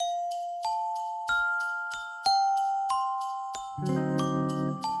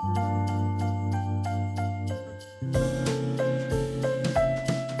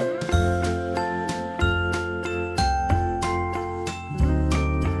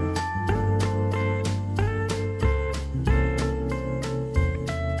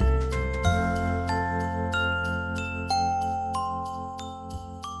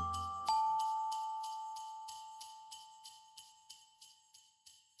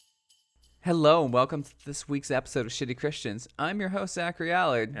Hello and welcome to this week's episode of Shitty Christians. I'm your host, Zachary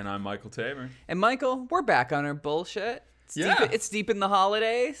Allard. And I'm Michael Tamer. And Michael, we're back on our bullshit. Yeah. It's deep in the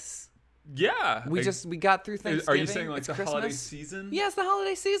holidays. Yeah. We got through Thanksgiving. Are you saying like it's the Christmas. holiday season? Yeah, it's the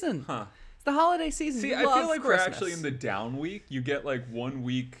holiday season. Huh. It's the holiday season. See, You I love feel like Christmas. we're actually in the down week. You get like 1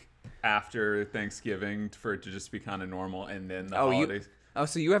 week after Thanksgiving for it to just be kind of normal, and then the holidays.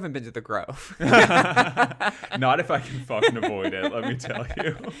 So you haven't been to the Grove. Not if I can fucking avoid it, let me tell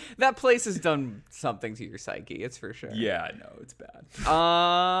you. That place has done something to your psyche, it's for sure. Yeah, no, it's bad.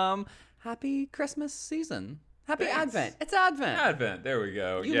 Happy Christmas season. Happy Thanks. Advent. It's Advent. Advent, there we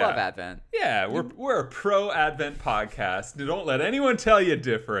go. You love Advent. Yeah, we're a pro Advent podcast. Don't let anyone tell you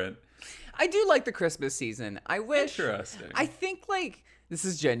different. I do like the Christmas season. I wish. Interesting. I think like this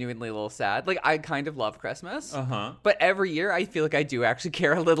is genuinely a little sad. Like I kind of love Christmas. Uh-huh. But every year I feel like I do actually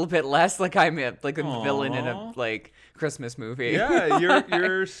care a little bit less. Like I'm a villain in a Aw. like Christmas movie. Yeah,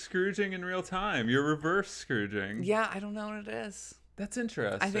 you're Scrooging in real time. You're reverse Scrooging. Yeah, I don't know what it is. That's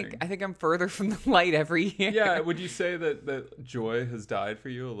interesting. I think I'm further from the light every year. Yeah, would you say that joy has died for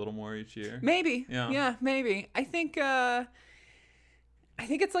you a little more each year? Maybe. Yeah. Yeah, maybe. I think it's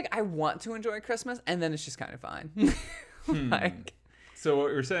like I want to enjoy Christmas and then it's just kind of fine. Like So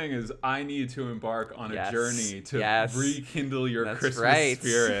what you're saying is I need to embark on Yes. a journey to Yes. rekindle your That's Christmas right.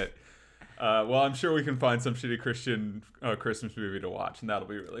 spirit. Well, I'm sure we can find some shitty Christian Christmas movie to watch, and that'll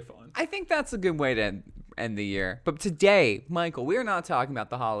be really fun. I think that's a good way to end the year. But today, Michael, we're not talking about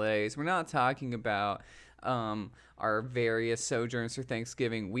the holidays. We're not talking about our various sojourns for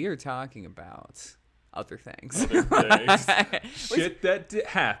Thanksgiving. We are talking about other things. Other things. Shit that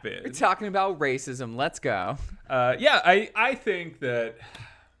happened. We're talking about racism. Let's go. I think that,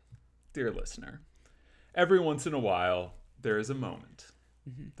 dear listener, every once in a while, there is a moment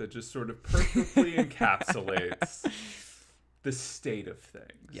that just sort of perfectly encapsulates the state of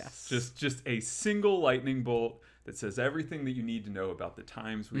things. Yes. Just a single lightning bolt that says everything that you need to know about the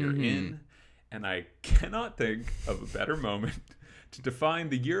times we are in. And I cannot think of a better moment to define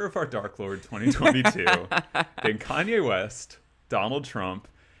the year of our Dark Lord 2022 than Kanye West, Donald Trump,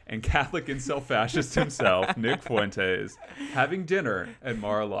 and Catholic incel fascist himself, Nick Fuentes, having dinner at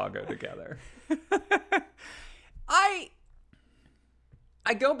Mar-a-Lago together. I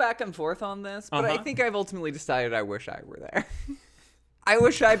go back and forth on this, but I Uh-huh. think I've ultimately decided I wish I were there. I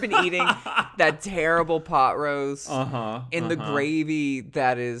wish I'd been eating that terrible pot roast in the gravy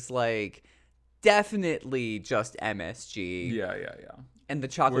that is like definitely just MSG. Yeah. And the Where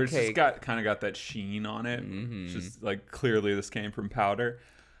chocolate it's cake. just kind of got that sheen on it. It's just like clearly this came from powder.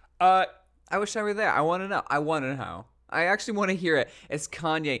 I wish I were there. I want to know. I actually want to hear it as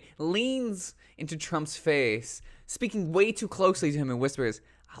Kanye leans into Trump's face, speaking way too closely to him and whispers,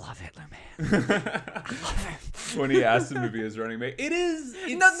 "I love Hitler, man. I love him." When he asked him to be his running mate.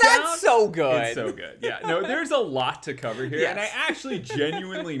 That's so good. It's so good. Yeah. No, there's a lot to cover here. Yes. And I actually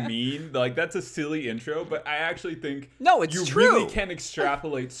genuinely mean, like, that's a silly intro, but I actually think No, it's you true. really can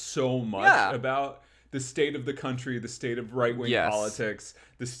extrapolate so much Yeah. about the state of the country, the state of right-wing Yes. politics,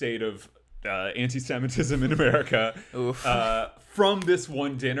 the state of anti-Semitism in America Oof. from this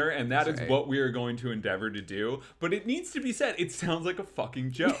one dinner, and that That's is right. what we are going to endeavor to do. But it needs to be said, it sounds like a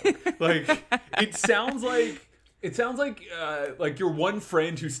fucking joke. Like, it sounds like your one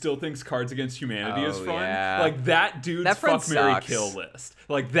friend who still thinks Cards Against Humanity is Oh, fun. yeah. Like that dude's That friend fuck, marry, sucks. kill list.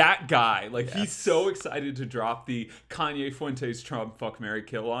 Like that guy. Like he's Yes. so excited to drop the Kanye Fuentes Trump fuck, marry,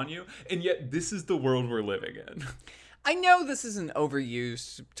 kill on you, and yet this is the world we're living in. I know this is an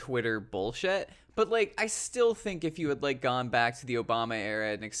overused Twitter bullshit, but like I still think if you had like gone back to the Obama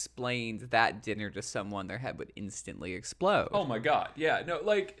era and explained that dinner to someone, their head would instantly explode. Oh my god. Yeah. No,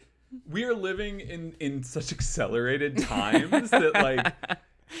 like we are living in such accelerated times that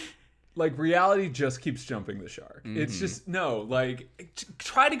like reality just keeps jumping the shark. It's just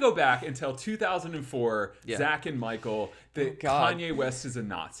try to go back and tell 2004 Yeah. Zach and Michael that God. Kanye West is a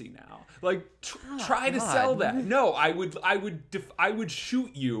Nazi now. Like try to God. sell that. No, I would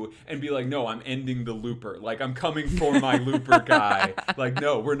shoot you and be like, "No, I'm ending the looper. Like I'm coming for my looper guy." Like,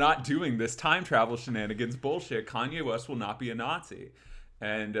 "No, we're not doing this time travel shenanigans bullshit. Kanye West will not be a Nazi."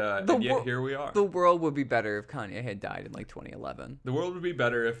 And The yet wor- here we are. The world would be better if Kanye had died in like 2011. The world would be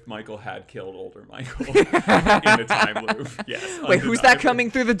better if Michael had killed older Michael in a time loop. Yes. Wait, who's that undeniably.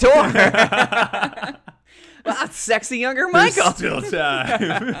 coming through the door? Well, that's sexy younger Michael. There's still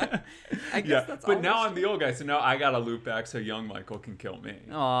time. I guess Yeah, that's but all now we I'm the old guy, so now I gotta loop back so young Michael can kill me.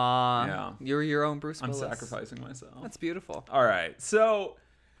 Aw, Yeah. you're your own Bruce I'm Willis. sacrificing myself. That's beautiful. All right, so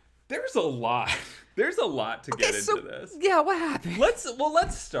there's a lot. There's a lot to get into this. Yeah, what happened? Let's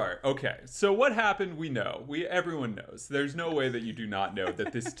start. Okay, so what happened? We know. Everyone knows. There's no way that you do not know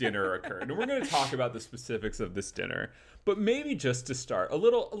that this dinner occurred, and we're going to talk about the specifics of this dinner. But maybe just to start, a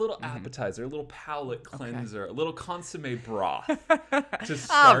little appetizer, a little palate cleanser, a little consomme broth to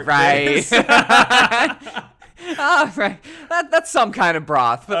start. All right. this. All right. That's some kind of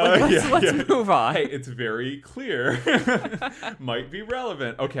broth, but let's move on. Hey, it's very clear. Might be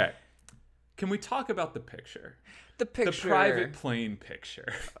relevant. Okay. Can we talk about the picture? The picture. The private plane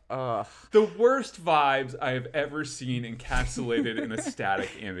picture. Ugh. The worst vibes I have ever seen encapsulated in a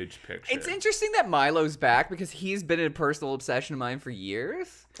static image picture. It's interesting that Milo's back because he's been a personal obsession of mine for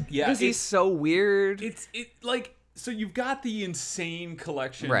years. Yeah, Because he's so weird. So you've got the insane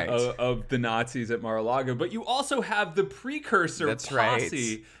collection Right. of the Nazis at Mar-a-Lago, but you also have the precursor That's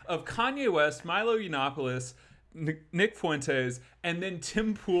posse of Kanye West, Milo Yiannopoulos, Nick Fuentes, and then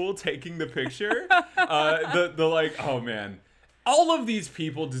Tim Pool taking the picture. Oh man. All of these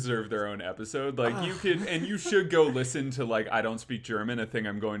people deserve their own episode. Like you should go listen to I Don't Speak German, a thing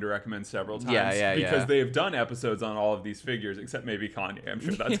I'm going to recommend several times. Because they have done episodes on all of these figures, except maybe Kanye. I'm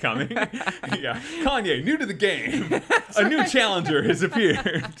sure that's coming. Yeah. Kanye, new to the game. A new challenger has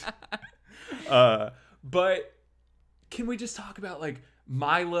appeared. But can we just talk about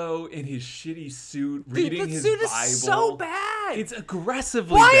Milo in his shitty suit reading his Bible? The suit is so bad. It's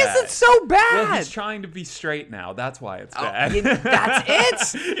aggressively Why bad. is it so bad? Well, he's trying to be straight now. That's why it's bad.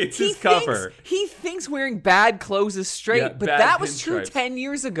 That's it. It's his cover. He thinks wearing bad clothes is straight, Yeah, but bad that was true pinstripes. 10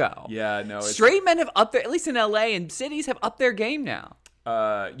 years ago. Yeah, no. Straight men have upped their, at least in LA and cities, have upped their game now.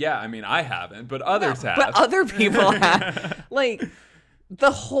 Yeah, I mean, I haven't, but others have. But other people have. The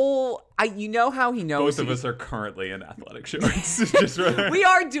whole, you know how he knows. Both of us are currently in athletic shorts. We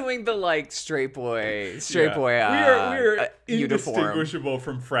are doing the straight boy we are uniform. indistinguishable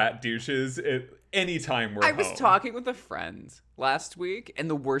from frat douches at any time we're I was home. talking with a friend last week, and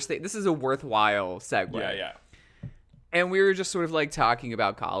the worst thing, this is a worthwhile segue. Yeah. And we were just sort of talking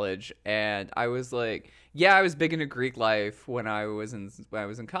about college, and I was like, yeah, I was big into Greek life when I was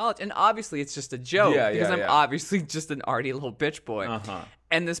in college, and obviously it's just a joke because I'm obviously just an arty little bitch boy. Uh-huh.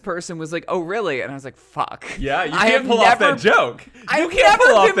 And this person was like, "Oh, really?" And I was like, "Fuck." Yeah, you can't pull off that joke. I've You can't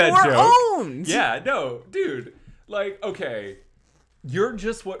pull off never been that more joke. owned. Yeah, no, dude. Okay. You're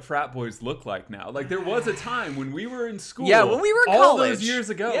just what frat boys look like now. There was a time when we were in school. Yeah, when we were in all college. those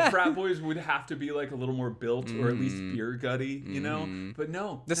years ago, Yeah. frat boys would have to be a little more built or at least beer gutty, you know? But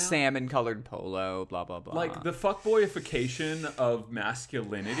no. The salmon-colored polo, blah blah blah. The fuckboyification of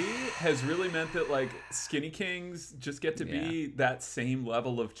masculinity has really meant that skinny kings just get to be that same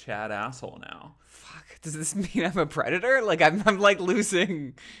level of Chad asshole now. Fuck. Does this mean I'm a predator? I'm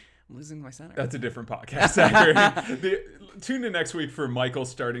losing my center. That's a different podcast. Actually. Tune in next week for Michael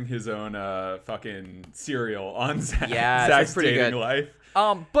starting his own fucking serial on Zach's that's pretty dating good. life.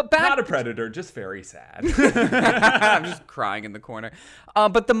 But back Not a predator, just very sad. I'm just crying in the corner.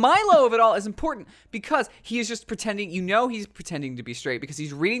 But the Milo of it all is important because he is just pretending, he's pretending to be straight because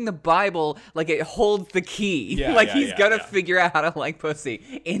he's reading the Bible like it holds the key. He's gonna figure out how to like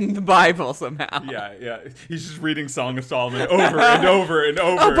pussy in the Bible somehow. Yeah. He's just reading Song of Solomon over and over and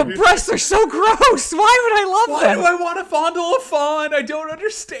over. Oh, but breasts are so gross. Why would I love Why them? do I want to fondle a fawn? I don't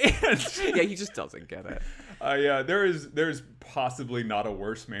understand. Yeah, he just doesn't get it. Yeah, there's possibly not a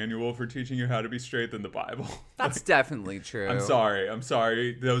worse manual for teaching you how to be straight than the Bible. That's definitely true. I'm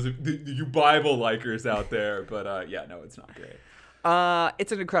sorry, those you Bible likers out there, but no, it's not great.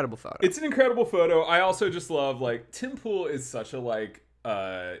 It's an incredible photo. It's an incredible photo. I also just love Tim Pool is such a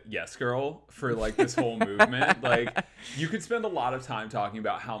yes girl for this whole movement. You could spend a lot of time talking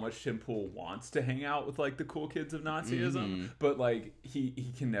about how much Tim Pool wants to hang out with the cool kids of Nazism, but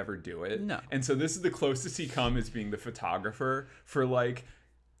he can never do it. No. And so this is the closest he come as being the photographer for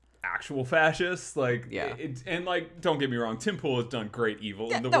actual fascists. And don't get me wrong, Tim Pool has done great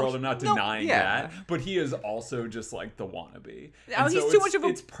evil in the world. I'm not denying that, but he is also just the wannabe. No, he's too much of a.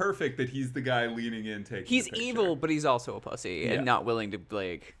 It's perfect that he's the guy leaning in, taking. He's the picture. evil, but he's also a pussy and not willing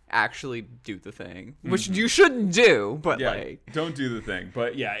to actually do the thing, Mm-hmm. which you shouldn't do. But don't do the thing.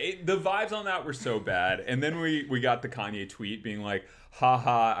 But the vibes on that were so bad. And then we got the Kanye tweet being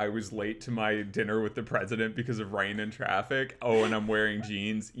haha, I was late to my dinner with the president because of rain and traffic. Oh, and I'm wearing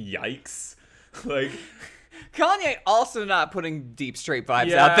jeans. Yikes. Like, Kanye also not putting deep straight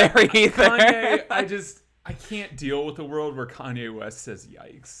vibes out there either. Kanye, I can't deal with a world where Kanye West says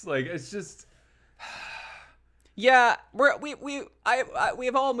yikes. Like, it's just... Yeah, we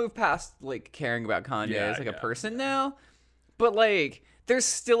have all moved past like caring about Kanye as like a person now, but like there's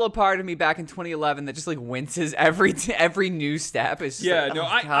still a part of me back in 2011 that just like winces every new step. It's just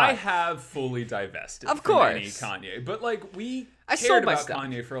I have fully divested of from course any Kanye, but like I sold cared my about stuff.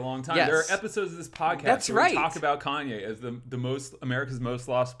 Kanye for a long time. Yes. There are episodes of this podcast That's where right. we talk about Kanye as the most America's most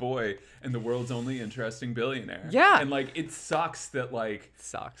lost boy and the world's only interesting billionaire. Yeah, and like it sucks that like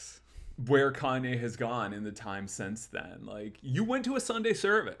where Kanye has gone in the time since then. Like, you went to a Sunday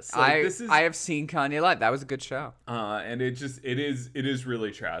service. Like, I have seen Kanye live. That was a good show. And it is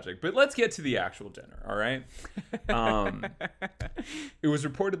really tragic. But let's get to the actual dinner, all right? It was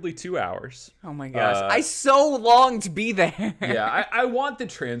reportedly 2 hours. Oh my gosh. I so long to be there. Yeah, I want the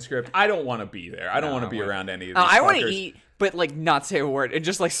transcript. I don't want to be there. I don't want to be around any of these I want to fuckers. eat, but like not say a word and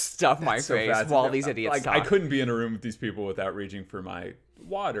just like stuff my face while these idiots like, talk. I couldn't be in a room with these people without reaching for my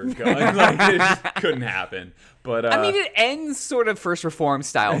water gun. Like, it just couldn't happen. But I mean, it ends sort of First Reform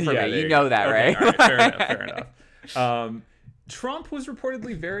style for me. You know that, okay, right? All right, fair enough. Trump was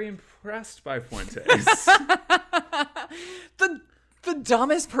reportedly very impressed by Fuentes. the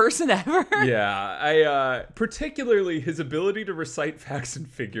dumbest person ever. Yeah, particularly his ability to recite facts and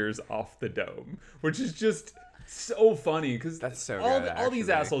figures off the dome, which is just so funny because that's so all, good, all these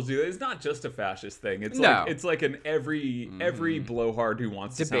assholes do that. It's not just a fascist thing. It's like an every blowhard who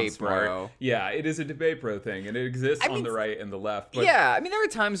wants to sound smart. Bro. Yeah, it is a debate bro thing, and it exists on the right and the left. But yeah, I mean there are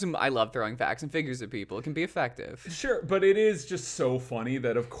times when I love throwing facts and figures at people. It can be effective. Sure, but it is just so funny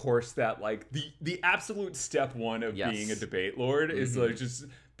that of course that like the absolute step one of being a debate lord is like just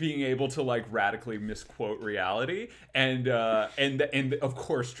being able to like radically misquote reality, and of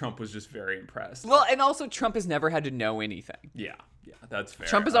course Trump was just very impressed. Well, and also Trump has never had to know anything. Yeah, that's fair.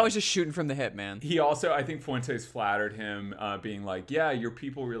 Trump is always just shooting from the hip, man. He also, I think Fuentes flattered him, being like, yeah, your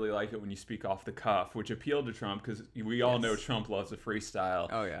people really like it when you speak off the cuff, which appealed to Trump because we all know Trump loves a freestyle.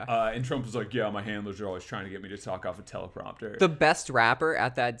 Oh, yeah. And Trump was like, yeah, my handlers are always trying to get me to talk off a teleprompter. The best rapper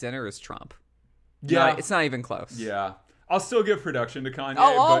at that dinner is Trump. Yeah. It's not even close. Yeah. I'll still give production to Kanye.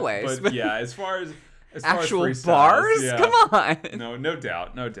 Oh, always. But yeah, as far as actual bars? Yeah, come on. No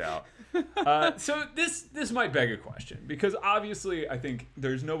doubt. So this might beg a question, because obviously I think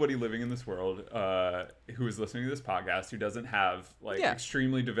there's nobody living in this world who is listening to this podcast who doesn't have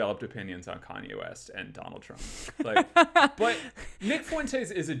extremely developed opinions on Kanye West and Donald Trump. Like, but Nick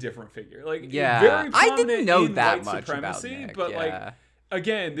Fuentes is a different figure. Like, very prominent I didn't know in that white much supremacy, about Nick. but like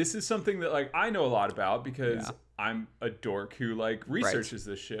again, this is something that like I know a lot about because I'm a dork who like researches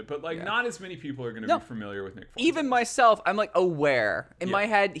this shit, but like not as many people are going to be familiar with Nick Fuentes. Even myself, I'm like aware. In my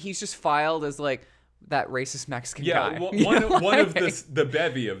head, he's just filed as like that racist Mexican guy. Yeah, one of the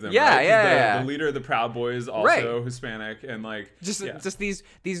bevy of them. Yeah, right? The leader of the Proud Boys, also Hispanic, and like just these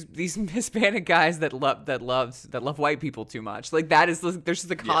Hispanic guys that love white people too much. Like that is there's just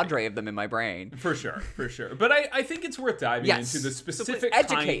the cadre of them in my brain. For sure. But I think it's worth diving into the specific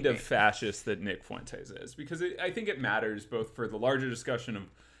kind of fascist that Nick Fuentes is, because I think it matters both for the larger discussion of,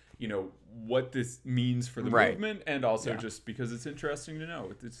 you know, what this means for the movement, and also just because it's interesting to know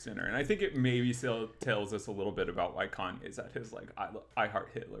with its center. And I think it maybe still tells us a little bit about why Kanye's at his like I heart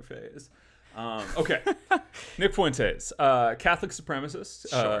Hitler phase. Okay. Nick Fuentes, Catholic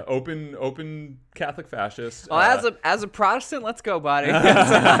supremacist, open Catholic fascist. Well, as a Protestant, let's go, buddy.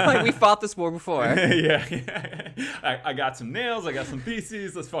 Like we fought this war before. Yeah. I got some nails. I got some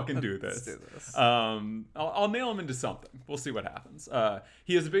theses. Let's fucking do this. Let's do this. I'll nail him into something. We'll see what happens.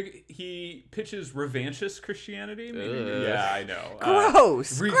 He pitches revanchist Christianity. Maybe. Yeah, I know.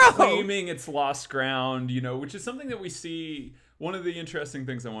 Gross. Reclaiming its lost ground, you know, which is something that we see. One of the interesting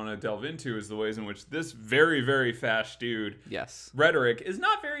things I want to delve into is the ways in which this very, very fast dude rhetoric is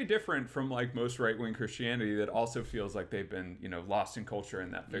not very different from like most right-wing Christianity that also feels like they've been, you know, lost in culture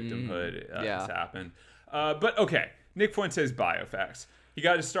and that victimhood has happened. But okay, Nick Fuentes' biofacts. He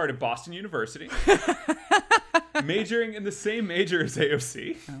got his start at Boston University, majoring in the same major as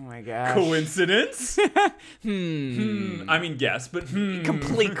AOC. Oh my gosh. Coincidence? I mean, yes, but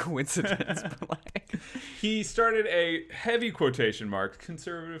complete coincidence. But like, he started a heavy quotation mark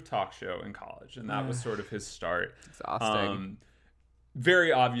conservative talk show in college, and that was sort of his start. Exhausting.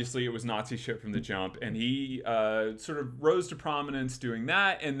 very obviously, it was Nazi shit from the jump, and he sort of rose to prominence doing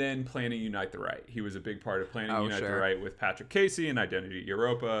that, and then planning Unite the Right. He was a big part of planning Unite the Right with Patrick Casey and Identity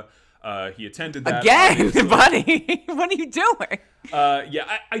Europa. He attended that again, buddy. What are you doing?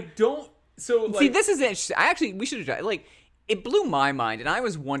 I don't. So like, see, this is interesting. We should have tried. Like, it blew my mind, and I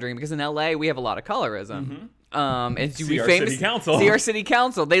was wondering because in LA we have a lot of colorism. Mm-hmm. And see our city council. See our city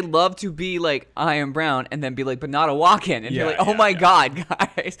council. They love to be like, I am brown, and then be like, but not a walk-in, and you're like, oh my god,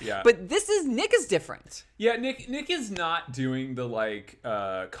 guys. Yeah. But Nick is different. Yeah, Nick is not doing the like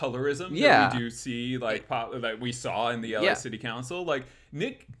colorism Yeah. that we do see that we saw in the LA City Council. Like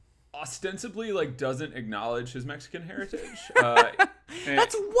Nick ostensibly like doesn't acknowledge his Mexican heritage.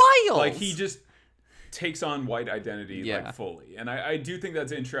 That's wild. Like he just takes on white identity like fully, and I do think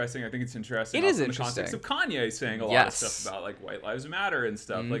that's interesting. I think it's interesting. It is in interesting. the context of Kanye saying a lot of stuff about like white lives matter and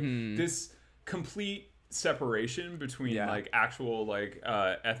stuff. Like this complete separation between like actual like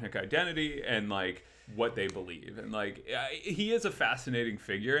ethnic identity and like what they believe, and like he is a fascinating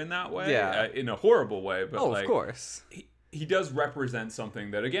figure in that way, in a horrible way, but like, of course he does represent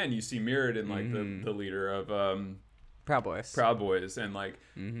something that again you see mirrored in like the leader of Proud Boys, and like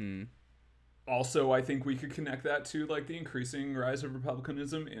also, I think we could connect that to like the increasing rise of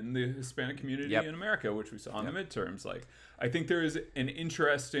Republicanism in the Hispanic community in America, which we saw in the midterms. Like, I think there is an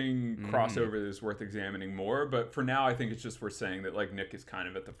interesting crossover that is worth examining more. But for now, I think it's just worth saying that like Nick is kind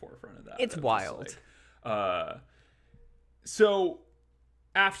of at the forefront of that. It's wild. So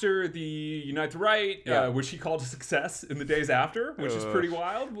after the Unite the Right, which he called a success in the days after, which is pretty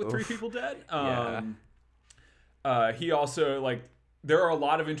wild with 3 people dead. He also like. There are a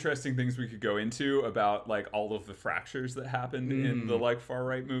lot of interesting things we could go into about like all of the fractures that happened in the like far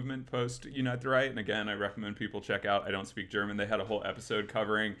right movement post Unite the Right. And again, I recommend people check out I Don't Speak German. They had a whole episode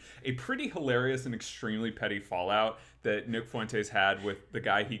covering a pretty hilarious and extremely petty fallout that Nick Fuentes had with the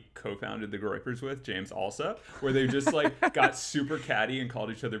guy he co-founded the Groypers with, James Alsop, where they just like got super catty and called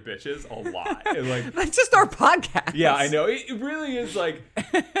each other bitches a lot. And, like, that's just our podcast. Yeah, I know. It really is like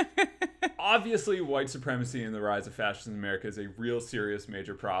obviously white supremacy and the rise of fascism in America is a real serious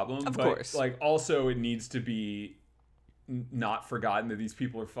major problem. Of course. Like also it needs to be not forgotten that these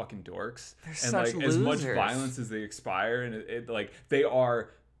people are fucking dorks. They're and such like losers. As much violence as they expire, and it like they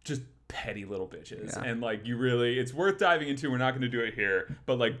are just petty little bitches. And like you really, it's worth diving into. We're not going to do it here,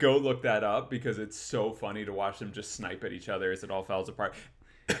 but like go look that up because it's so funny to watch them just snipe at each other as it all falls apart.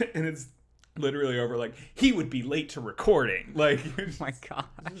 And it's literally over like he would be late to recording. Like oh my god.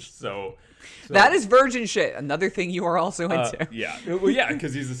 So that is virgin shit. Another thing you are also into.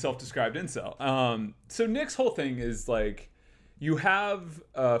 Because he's a self-described incel. So Nick's whole thing is like you have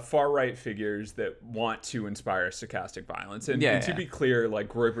far-right figures that want to inspire stochastic violence. And to be clear, like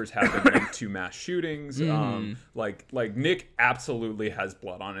Groypers have been linked to mass shootings. Like Nick absolutely has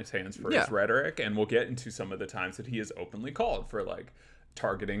blood on his hands for his rhetoric. And we'll get into some of the times that he has openly called for like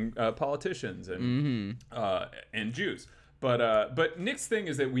targeting politicians and Jews. But Nick's thing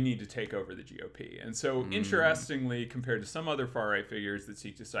is that we need to take over the GOP. And so interestingly, compared to some other far-right figures that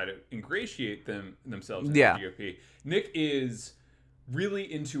seek to try to ingratiate themselves in the GOP, Nick is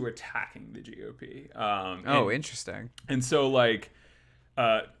really into attacking the GOP. Interesting. And so like,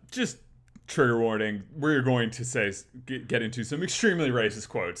 just trigger warning, we're going to get into some extremely racist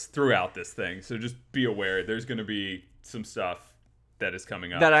quotes throughout this thing. So just be aware, there's going to be some stuff that is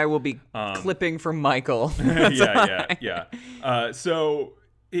coming up that I will be clipping from Michael. So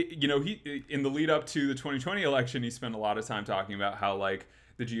he in the lead up to the 2020 election, he spent a lot of time talking about how like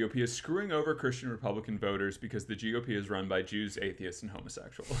the GOP is screwing over Christian Republican voters because the GOP is run by Jews, atheists, and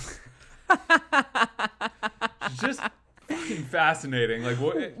homosexuals. Just fucking fascinating. Like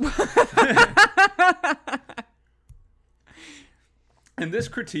what? And this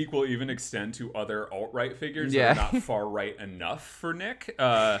critique will even extend to other alt-right figures that are not far-right enough for Nick.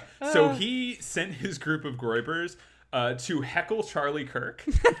 So he sent his group of Groypers to heckle Charlie Kirk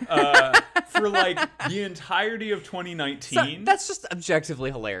for like the entirety of 2019. That's just objectively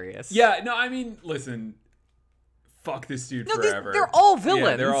hilarious. Yeah, no, I mean, listen, fuck this dude forever. They're all villains.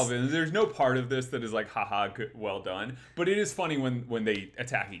 Yeah, they're all villains. There's no part of this that is like, haha, good, well done. But it is funny when they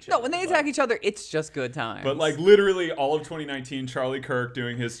attack each other. No, when they attack each other, it's just good times. But like literally all of 2019, Charlie Kirk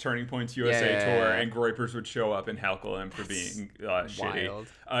doing his Turning Points USA tour, and Groypers would show up and heckle him for being shitty.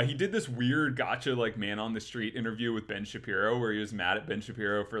 He did this weird gotcha like man on the street interview with Ben Shapiro where he was mad at Ben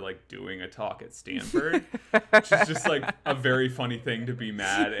Shapiro for like doing a talk at Stanford, which is just like a very funny thing to be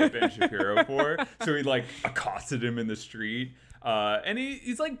mad at Ben Shapiro for. So he like accosted him in the street. And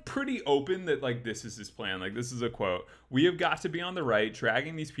he's like pretty open that like this is his plan. Like this is a quote: "We have got to be on the right,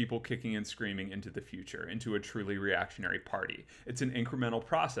 dragging these people kicking and screaming into the future, into a truly reactionary party. It's an incremental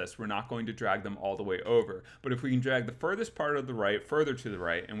process. We're not going to drag them all the way over. But if we can drag the furthest part of the right further to the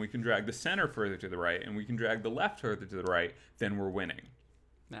right, and we can drag the center further to the right, and we can drag the left further to the right, then we're winning."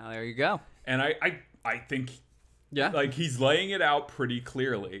 Now there you go. And I think Yeah. like he's laying it out pretty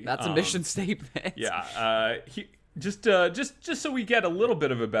clearly. That's a mission statement. Yeah. Just so we get a little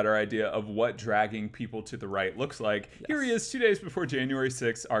bit of a better idea of what dragging people to the right looks like. Yes. Here he is 2 days before January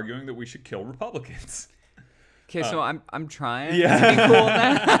 6th arguing that we should kill Republicans. Okay, so I'm trying to be cool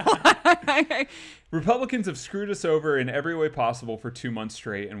now. Republicans have screwed us over in every way possible for 2 months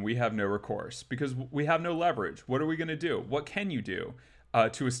straight, and we have no recourse because we have no leverage. What are we going to do? What can you do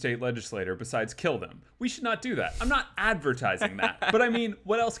to a state legislator besides kill them? We should not do that. I'm not advertising that, but I mean,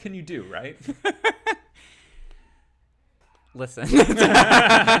 what else can you do, right? Listen.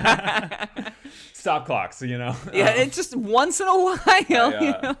 Stop clocks, you know? Yeah, it's just once in a while.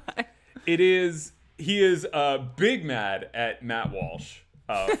 You know? He is big mad at Matt Walsh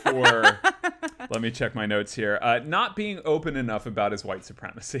for, let me check my notes here, not being open enough about his white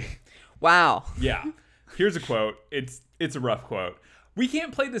supremacy. Wow. Yeah. Here's a quote. It's a rough quote. "We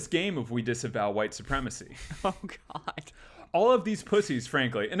can't play this game if we disavow white supremacy. Oh, God. All of these pussies,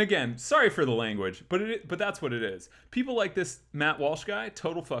 frankly," and again, sorry for the language, but that's what it is. People like this Matt Walsh guy,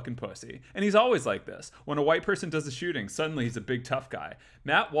 total fucking pussy. And he's always like this. When a white person does a shooting, suddenly he's a big tough guy.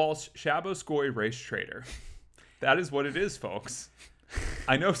 Matt Walsh, Shaboskoy race traitor. That is what it is, folks.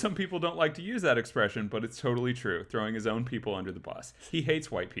 I know some people don't like to use that expression, but it's totally true, throwing his own people under the bus. He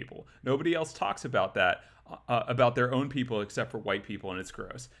hates white people. Nobody else talks about that. About their own people except for white people, and it's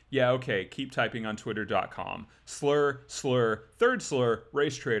gross. Yeah, okay, keep typing on twitter.com. Slur, third slur,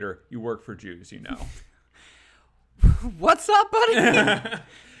 race traitor, you work for Jews, you know. What's up, buddy?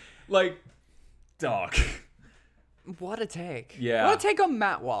 Like, dog. What a take. Yeah. What a take on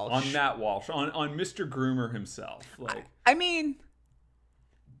Matt Walsh. On Matt Walsh, on Mr. Groomer himself. Like, I mean...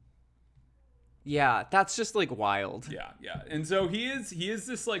 Yeah, that's just like wild. Yeah. And so he is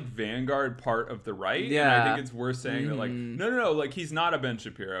this like vanguard part of the right. Yeah. And I think it's worth saying that like no, like he's not a Ben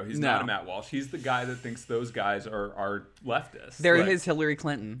Shapiro. He's not a Matt Walsh. He's the guy that thinks those guys are leftists. They're like, his Hillary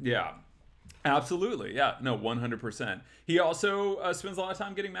Clinton. Yeah. Absolutely. Yeah. No, 100%. He also spends a lot of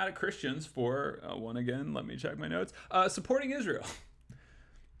time getting mad at Christians for let me check my notes. Supporting Israel.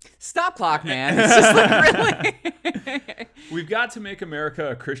 Stop clock, man. It's just like, really. We've got to make America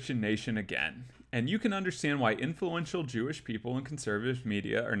a Christian nation again. And you can understand why influential Jewish people in conservative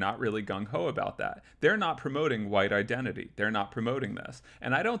media are not really gung-ho about that. They're not promoting white identity. They're not promoting this.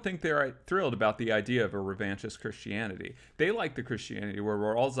 And I don't think they're thrilled about the idea of a revanchist Christianity. They like the Christianity where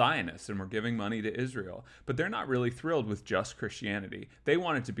we're all Zionists and we're giving money to Israel. But they're not really thrilled with just Christianity. They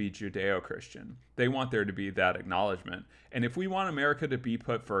want it to be Judeo-Christian. They want there to be that acknowledgement. And if we want America to be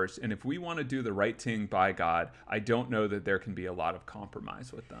put first, and if we want to do the right thing by God, I don't know that there can be a lot of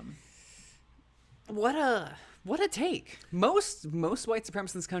compromise with them. What a take. Most white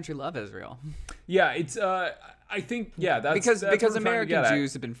supremacists in this country love Israel. Yeah, it's I think that's because American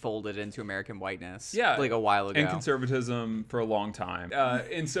Jews have been folded into American whiteness. Yeah, like a while ago, and conservatism for a long time.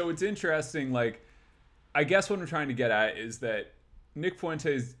 And so it's interesting. Like, I guess what I'm trying to get at is that Nick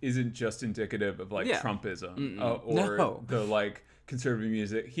Fuentes isn't just indicative of like Trumpism or the like conservative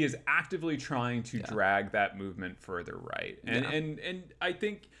music. He is actively trying to drag that movement further right. And I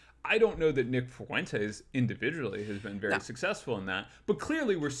think. I don't know that Nick Fuentes individually has been very successful in that, but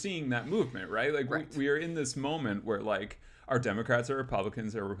clearly we're seeing that movement, right? Like we are in this moment where like our Democrats are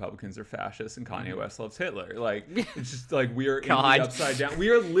Republicans, our Republicans are fascists, and Kanye West loves Hitler. Like it's just like we are in the upside down. We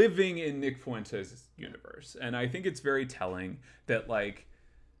are living in Nick Fuentes' universe, and I think it's very telling that like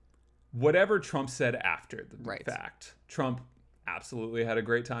whatever Trump said after the fact, Trump absolutely had a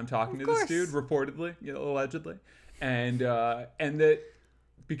great time talking to this dude, reportedly, allegedly, and that.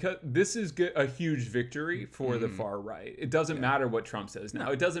 Because this is a huge victory for the far right. It doesn't matter what Trump says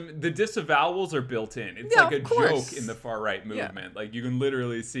now. It doesn't. The disavowals are built in. It's like a joke in the far right movement. Like you can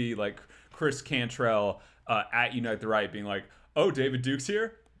literally see like Chris Cantrell at Unite the Right being like, "Oh, David Duke's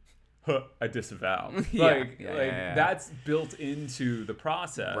here. Huh, I disavow." That's built into the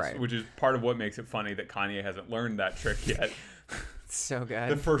process, which is part of what makes it funny that Kanye hasn't learned that trick yet. So good.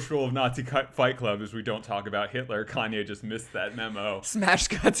 The first rule of Nazi Fight Club is we don't talk about Hitler. Kanye just missed that memo. Smash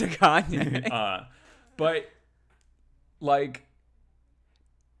cut to Kanye. But like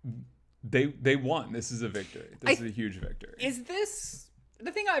they won. This is a victory. This is a huge victory. Is this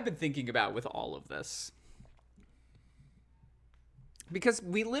the thing I've been thinking about with all of this? Because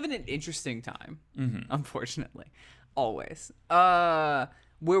we live in an interesting time, unfortunately. Always. Where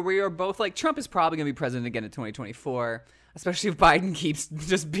we are both like, Trump is probably going to be president again in 2024, especially if Biden keeps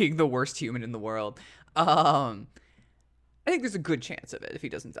just being the worst human in the world. I think there's a good chance of it if he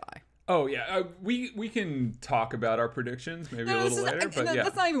doesn't die. Oh yeah, we can talk about our predictions maybe a little later, but yeah,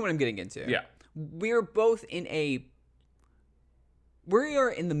 that's not even what I'm getting into. Yeah, we're both we are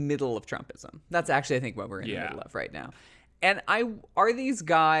in the middle of Trumpism. That's actually, I think, what we're in the middle of right now. And these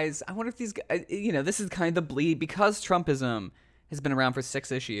guys, I wonder if these guys, this is kind of the bleed, because Trumpism has been around for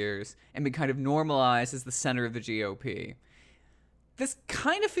 6-ish years and been kind of normalized as the center of the GOP. This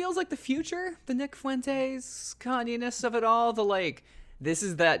kind of feels like the future, the Nick Fuentes, Kanye-ness of it all, the like, this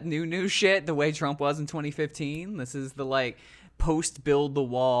is that new shit, the way Trump was in 2015. This is the like post build the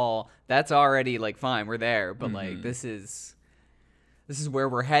wall. That's already like fine, we're there, but like this is where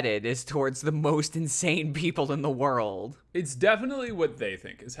we're headed, is towards the most insane people in the world. It's definitely what they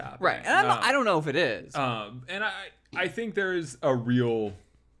think is happening, right? And I don't know if it is. And I think there's a real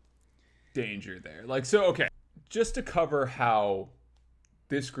danger there. Like, so okay, just to cover how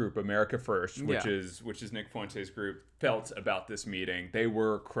this group, America First, which is Nick Fuentes' group, felt about this meeting. They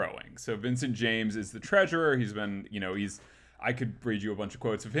were crowing. So Vincent James is the treasurer. He's been, I could read you a bunch of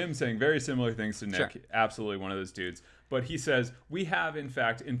quotes of him saying very similar things to Nick. Sure. Absolutely one of those dudes. But he says, we have, in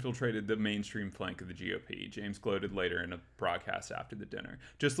fact, infiltrated the mainstream flank of the GOP. James gloated later in a broadcast after the dinner.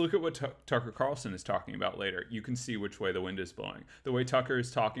 Just look at what Tucker Carlson is talking about later. You can see which way the wind is blowing. The way Tucker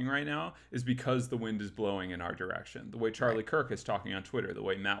is talking right now is because the wind is blowing in our direction. The way Charlie Kirk is talking on Twitter, the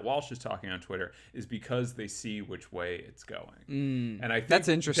way Matt Walsh is talking on Twitter, is because they see which way it's going. And I think that's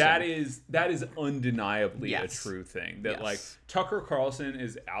interesting. That is undeniably a true thing. That like Tucker Carlson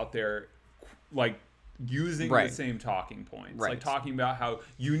is out there like using the same talking points, like talking about how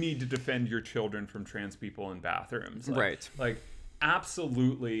you need to defend your children from trans people in bathrooms. Like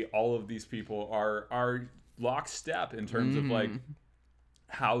absolutely all of these people are lockstep in terms of like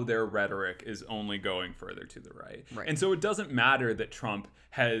how their rhetoric is only going further to the right. And so it doesn't matter that Trump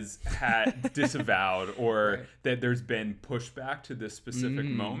has had disavowed or that there's been pushback to this specific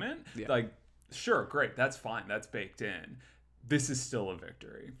moment. Like, sure, great, that's fine, that's baked in. This is still a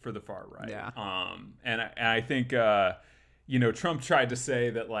victory for the far right. And I think, Trump tried to say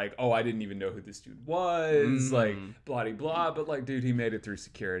that, like, oh, I didn't even know who this dude was, like, blah-de-blah, but, like, dude, he made it through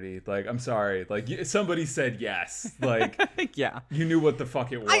security. Like, I'm sorry. Like, somebody said yes. Like, you knew what the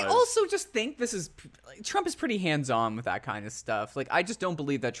fuck it was. I also just think Trump is pretty hands-on with that kind of stuff. Like, I just don't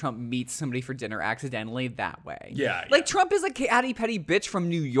believe that Trump meets somebody for dinner accidentally that way. Like, Trump is a catty-petty bitch from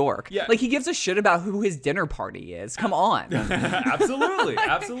New York. Like, he gives a shit about who his dinner party is. Come on. Absolutely.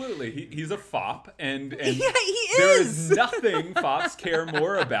 He's a fop, and he there is nothing fops care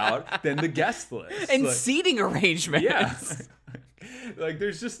more about than the guest list and seating arrangements. Like,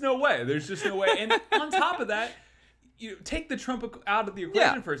 there's just no way. And on top of that, you take the Trump out of the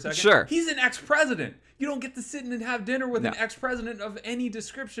equation for a second. Sure. He's an ex-president. You don't get to sit and have dinner with an ex-president of any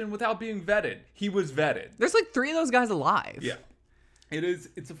description without being vetted. He was vetted. There's like 3 of those guys alive. Yeah.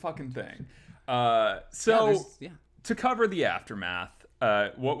 It's a fucking thing. To cover the aftermath,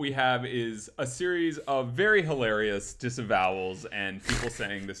 what we have is a series of very hilarious disavowals and people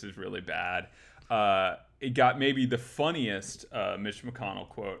saying this is really bad. It got maybe the funniest Mitch McConnell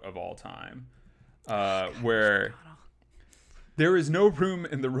quote of all time, where there is no room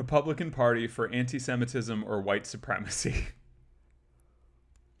in the Republican Party for anti-Semitism or white supremacy.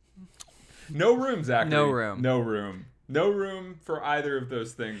 No room, Zachary. No room for either of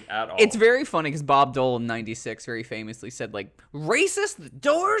those things at all. It's very funny because Bob Dole in 96 very famously said, like, racist, the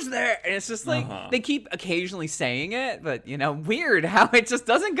door's there. And it's just like, they keep occasionally saying it, but, weird how it just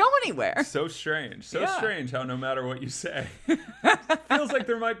doesn't go anywhere. So strange. Strange how no matter what you say, feels like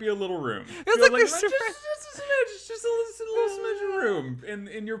there might be a little room. Feels like there's just a little smidge of room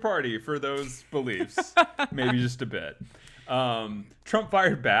in your party for those beliefs. Maybe just a bit. Trump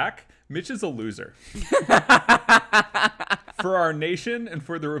fired back. Mitch is a loser. For our nation and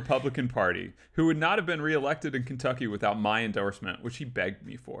for the Republican Party, who would not have been reelected in Kentucky without my endorsement, which he begged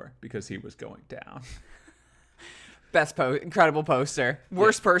me for because he was going down. Best incredible poster.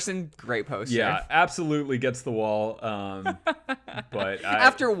 Worst person, great poster. Yeah, absolutely gets the wall. But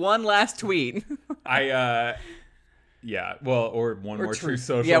after one last tweet, or one more Truth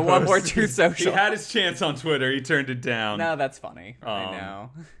Social. Yeah, one post. more Truth Social. He had his chance on Twitter. He turned it down. No, that's funny. I know.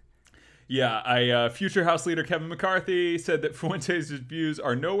 Yeah, future House Leader Kevin McCarthy said that Fuentes' views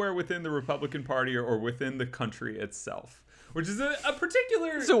are nowhere within the Republican Party or within the country itself, which is a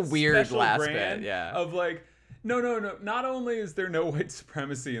particular it's a weird last brand bit, of like, no. Not only is there no white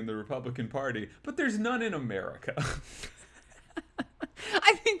supremacy in the Republican Party, but there's none in America.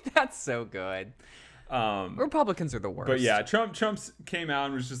 I think that's so good. Republicans are the worst. But yeah, Trump's came out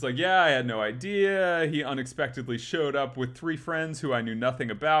and was just like, yeah, I had no idea. He unexpectedly showed up with 3 friends who I knew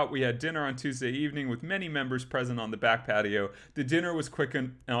nothing about. We had dinner on Tuesday evening with many members present on the back patio. The dinner was quick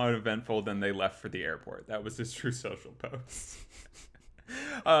and uneventful. Then they left for the airport. That was his True Social post.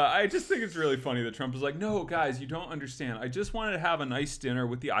 I just think it's really funny that Trump was like, no, guys, you don't understand. I just wanted to have a nice dinner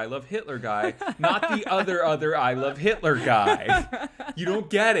with the I Love Hitler guy, not the other I Love Hitler guy. You don't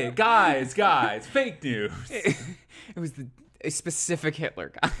get it. Guys, fake news. It was a specific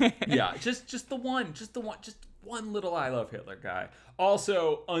Hitler guy. Yeah, just one little I Love Hitler guy.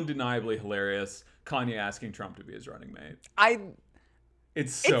 Also, undeniably hilarious, Kanye asking Trump to be his running mate.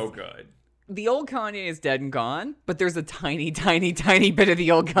 It's so good. The old Kanye is dead and gone, but there's a tiny, tiny, tiny bit of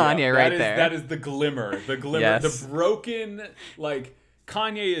the old Kanye right there. That is the glimmer. Yes. The broken, like,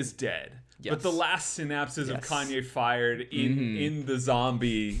 Kanye is dead. Yes. But the last synapses of Kanye fired in the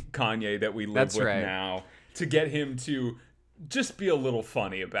zombie Kanye that we live with now to get him to just be a little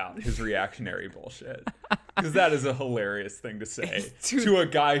funny about his reactionary bullshit. Because that is a hilarious thing to say to a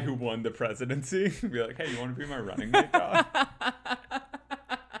guy who won the presidency. Be like, hey, you want to be my running mate, dog?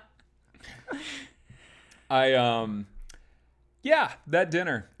 That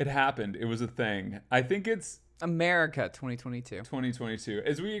dinner, it happened. It was a thing. I think it's America 2022. 2022.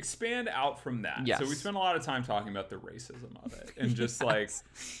 As we expand out from that, yes. So we spent a lot of time talking about the racism of it and just like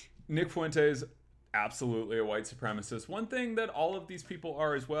Nick Fuentes, absolutely a white supremacist. One thing that all of these people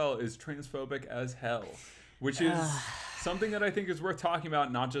are as well is transphobic as hell, which is something that I think is worth talking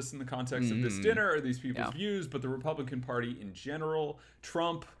about, not just in the context of this dinner or these people's views, but the Republican Party in general.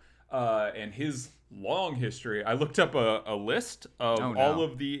 Trump and his long history. I looked up a list of all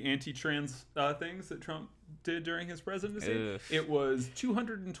of the anti-trans things that Trump did during his presidency. Ugh. It was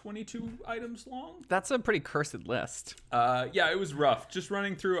 222 items long. That's a pretty cursed list. It was rough. Just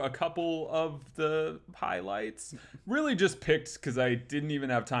running through a couple of the highlights. Really just picked because I didn't even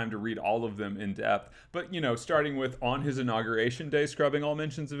have time to read all of them in depth. But, starting with on his inauguration day, scrubbing all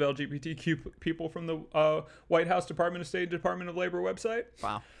mentions of LGBTQ people from the White House Department of State, Department of Labor website.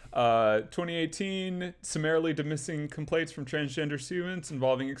 Wow. 2018, summarily dismissing complaints from transgender students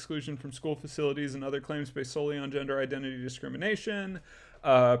involving exclusion from school facilities and other claims based solely on gender identity discrimination.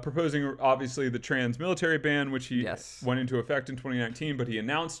 Proposing, obviously, the trans military ban, which he went into effect in 2019, but he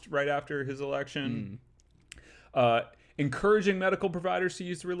announced right after his election. Encouraging medical providers to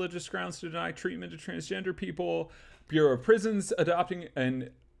use religious grounds to deny treatment to transgender people. Bureau of Prisons adopting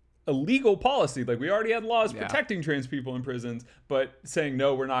an illegal policy. Like, we already had laws protecting trans people in prisons, but saying,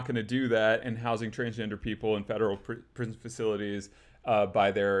 no, we're not going to do that, and housing transgender people in federal prison facilities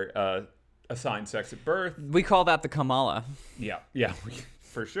by their assigned sex at birth. We call that the Kamala. Yeah,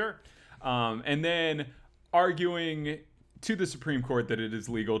 for sure. And then arguing to the Supreme Court that it is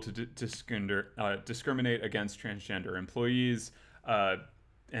legal to discriminate against transgender employees,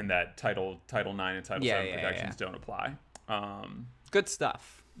 and that Title IX and Title VII protections don't apply. Good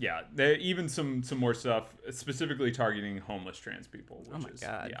stuff. Yeah, even some more stuff specifically targeting homeless trans people. Which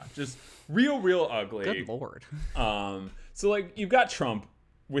God. Yeah, just real ugly. Good Lord. So like you've got Trump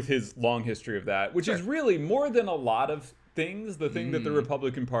with his long history of that, which is really more than a lot of things, the thing that the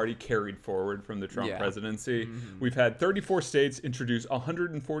Republican Party carried forward from the Trump presidency. We've had 34 states introduce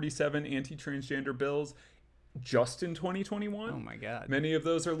 147 anti-transgender bills just in 2021. Oh my God. Many of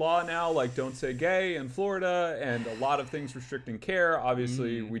those are law now, like Don't Say Gay in Florida, and a lot of things restricting care.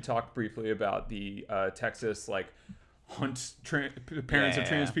 Obviously, we talked briefly about the Texas, like, hunt parents of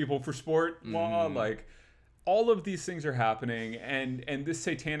trans people for sport law. Like, all of these things are happening, and this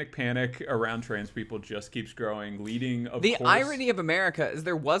satanic panic around trans people just keeps growing, leading, of the course... irony of America is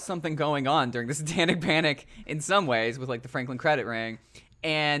there was something going on during the satanic panic in some ways with, like, the Franklin credit ring.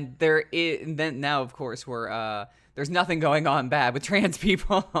 And there is, and then now, of course, there's nothing going on bad with trans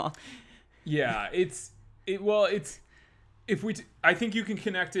people. Yeah, I think you can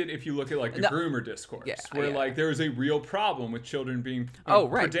connect it if you look at like the groomer discourse, where like there is a real problem with children being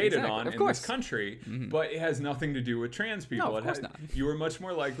predated on in this country, but it has nothing to do with trans people. No, of course not. You are much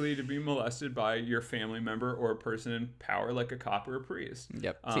more likely to be molested by your family member or a person in power, like a cop or a priest,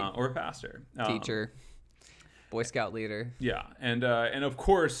 or a pastor, teacher. Boy Scout leader. Yeah, and of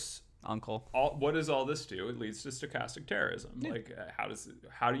course, uncle. What does all this do? It leads to stochastic terrorism. Yeah. Like,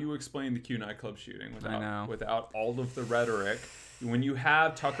 how do you explain the Q nightclub shooting without all of the rhetoric? When you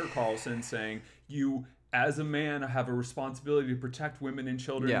have Tucker Carlson saying you, as a man, have a responsibility to protect women and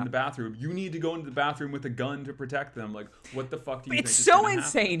children in the bathroom. You need to go into the bathroom with a gun to protect them. Like, what the fuck do you think? It's so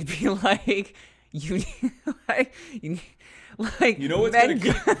insane to be like, like, You know what's men,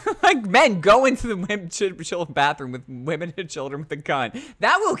 gonna like men go into the children's bathroom with women and children with a gun.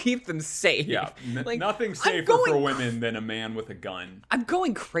 That will keep them safe. Yeah, Like, nothing I'm safer going for women than a man with a gun. I'm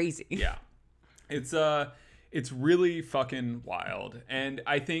going crazy. Yeah, it's really fucking wild, and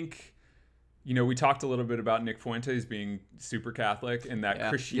I think, you know, we talked a little bit about Nick Fuentes being super Catholic and that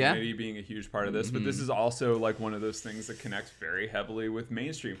Christianity being a huge part of this, but this is also like one of those things that connects very heavily with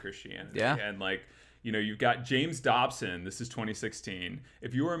mainstream Christianity. Yeah. And like, you know, you've got James Dobson. This is 2016.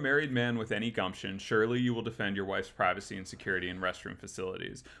 If you are a married man with any gumption, surely you will defend your wife's privacy and security in restroom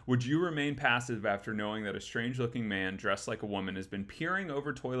facilities. Would you remain passive after knowing that a strange-looking man dressed like a woman has been peering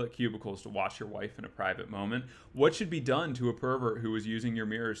over toilet cubicles to watch your wife in a private moment? What should be done to a pervert who is using your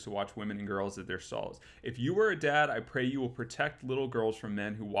mirrors to watch women and girls at their stalls? If you were a dad, I pray you will protect little girls from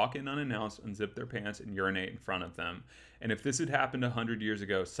men who walk in unannounced, unzip their pants, and urinate in front of them. And if this had happened 100 years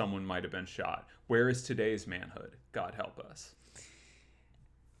ago, someone might have been shot. Where is today's manhood? God help us.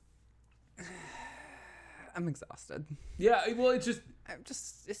 I'm exhausted. Yeah, well,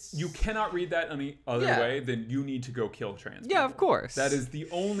 It's you cannot read that any other way than you need to go kill trans people. Yeah, of course. That is the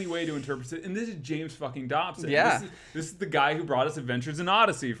only way to interpret it. And this is James fucking Dobson. Yeah. This is the guy who brought us Adventures in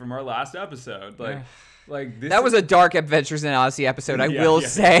Odyssey from our last episode. Like this That was a dark Adventures in Odyssey episode, I Yeah, will yeah.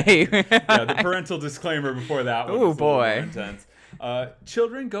 say. yeah, the parental disclaimer before that one. Ooh, was a little more boy. intense.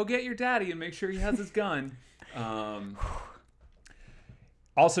 Children, go get your daddy and make sure he has his gun.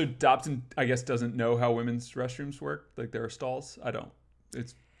 Also, Dobson, I guess, doesn't know how women's restrooms work. Like, there are stalls. I don't.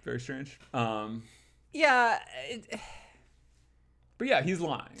 It's very strange. Yeah, But yeah, he's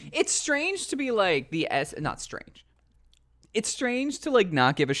lying. it's strange to be like not strange. It's strange to like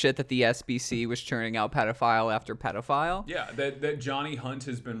not give a shit that the SBC was churning out pedophile after pedophile. Yeah, that Johnny Hunt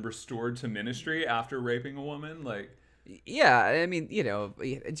has been restored to ministry after raping a woman. Like, Yeah, I mean, you know,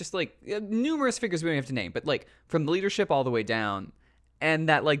 just like numerous figures we don't have to name, but like from the leadership all the way down, and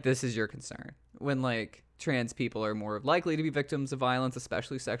that like this is your concern when like trans people are more likely to be victims of violence,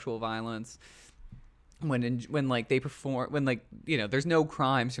 especially sexual violence. When like they perform, when like, you know, there's no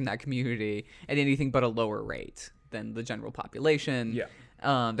crimes from that community at anything but a lower rate than the general population.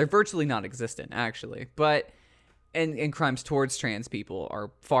 Yeah. They're virtually non-existent actually, but and crimes towards trans people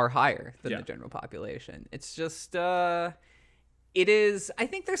are far higher than the general population. It's just it is. I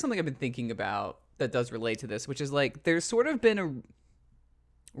think there's something I've been thinking about that does relate to this, which is like there's sort of been a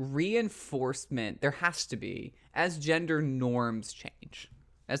reinforcement. There has to be as gender norms change.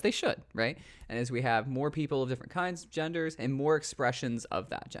 As they should, right? And as we have more people of different kinds of genders and more expressions of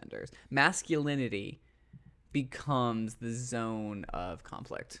that genders, masculinity becomes the zone of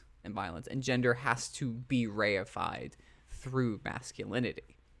conflict and violence, and gender has to be reified through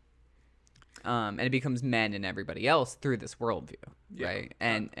masculinity. And it becomes men and everybody else through this worldview, right?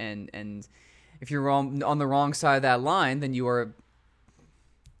 And if you're on the wrong side of that line, then you are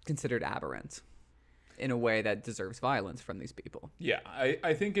considered aberrant in a way that deserves violence from these people. Yeah,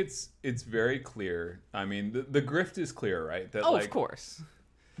 I think it's very clear. I mean, the grift is clear, right? That, of course.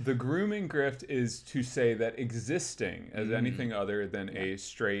 The grooming grift is to say that existing as anything other than a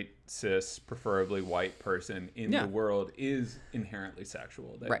straight, cis, preferably white person in the world is inherently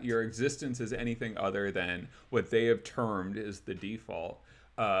sexual. That your existence as anything other than what they have termed as the default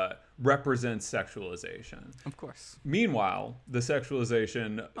represents sexualization. Of course. Meanwhile, the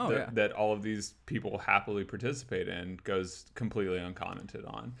sexualization that all of these people happily participate in goes completely uncommented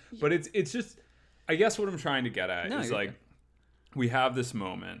on. But it's just, I guess what I'm trying to get at is like, we have this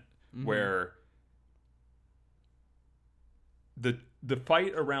moment where the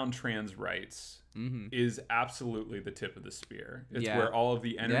fight around trans rights is absolutely the tip of the spear. It's where all of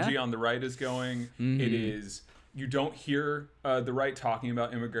the energy on the right is going. It is. You don't hear the right talking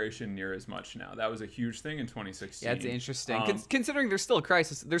about immigration near as much now. That was a huge thing in 2016. Yeah, it's interesting. Considering there's still a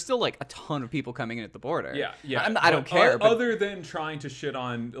crisis, there's still like a ton of people coming in at the border. Yeah. I don't care. But Other than trying to shit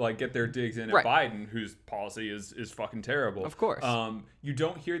on, like, get their digs in at Biden, whose policy is fucking terrible. Of course. You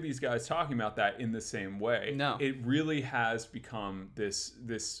don't hear these guys talking about that in the same way. No. It really has become this.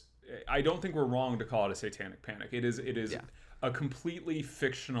 I don't think we're wrong to call it a satanic panic. It is a completely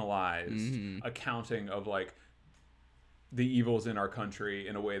fictionalized accounting of like the evils in our country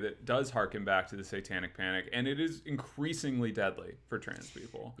in a way that does harken back to the satanic panic, and it is increasingly deadly for trans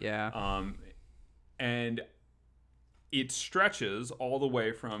people. And it stretches all the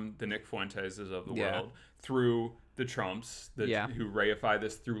way from the Nick Fuenteses of the world through the Trumps who reify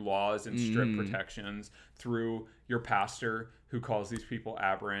this through laws and strict protections, through your pastor who calls these people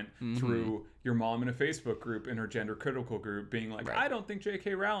aberrant, through your mom in a Facebook group, in her gender critical group, being like, I don't think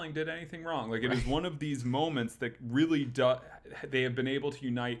J.K. Rowling did anything wrong. Like, it is one of these moments that really they have been able to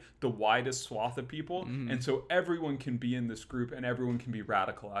unite the widest swath of people. And so everyone can be in this group and everyone can be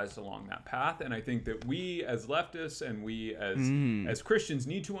radicalized along that path. And I think that we as leftists and we as Christians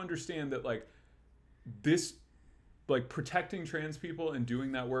need to understand that, like, this, like, protecting trans people and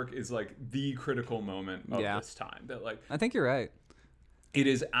doing that work is like the critical moment of this time. That, like, I think you're right. It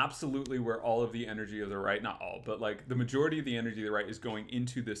is absolutely where all of the energy of the right, not all, but like the majority of the energy of the right is going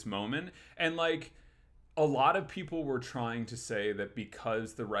into this moment. And like a lot of people were trying to say that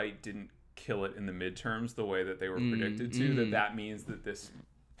because the right didn't kill it in the midterms the way that they were predicted to, that means that this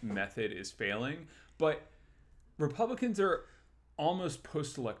method is failing. But Republicans are almost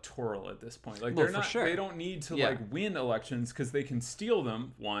post-electoral at this point. Like, they're not, they don't need to like win elections because they can steal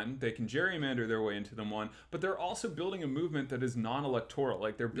them, one, they can gerrymander their way into them, one, but they're also building a movement that is non-electoral.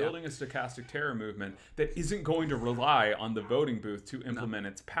 Like, they're building a stochastic terror movement that isn't going to rely on the voting booth to implement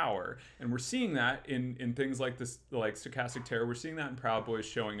its power. And we're seeing that in things like this, like stochastic terror. We're seeing that in Proud Boys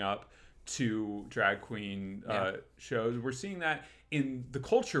showing up to drag queen shows. We're seeing that in the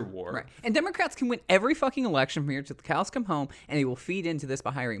culture war. Right. And Democrats can win every fucking election from here to the cows come home, and they will feed into this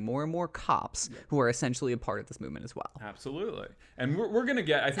by hiring more and more cops who are essentially a part of this movement as well. Absolutely. And we're going to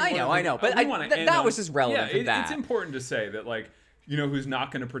get, I think... I know, but that was just relevant to that. It's important to say that, like, you know, who's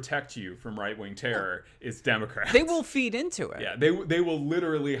not going to protect you from right-wing terror is Democrats. They will feed into it. Yeah, they will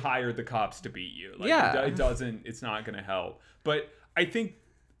literally hire the cops to beat you. Like, it's not going to help. But I think,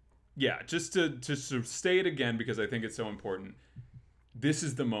 just to sort of say it again, because I think it's so important, this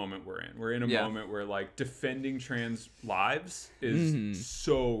is the moment we're in. We're in a moment where, like, defending trans lives is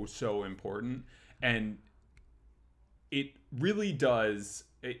so important. And it really does...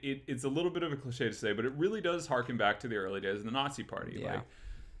 It's a little bit of a cliche to say, but it really does harken back to the early days of the Nazi Party. Yeah. Like,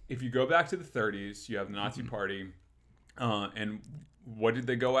 if you go back to the 30s, you have the Nazi Party, and what did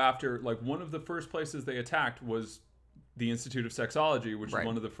they go after? Like, one of the first places they attacked was the Institute of Sexology, which is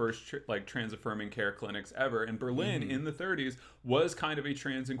one of the first trans-affirming care clinics ever. And Berlin in the 30s was kind of a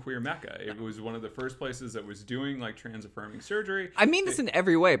trans and queer mecca. It was one of the first places that was doing like trans-affirming surgery. I mean this in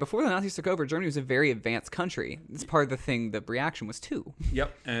every way. Before the Nazis took over, Germany was a very advanced country. It's part of the thing the reaction was too.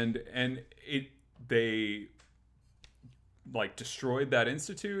 Yep, and they like destroyed that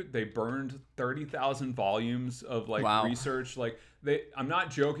institute. They burned 30,000 volumes of like research. Like I'm not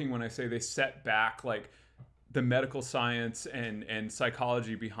joking when I say they set back like the medical science and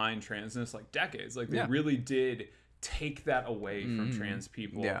psychology behind transness like decades. Like they really did take that away from trans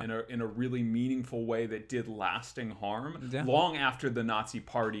people in a really meaningful way that did lasting harm long after the Nazi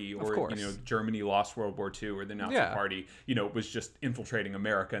Party or Germany lost World War II, or the Nazi Party was just infiltrating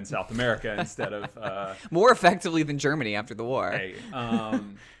America and South America instead of more effectively than Germany after the war. Hey,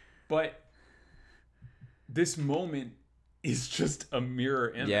 but this moment is just a mirror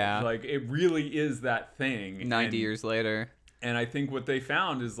image. Yeah. Like, it really is that thing. 90 years later. And I think what they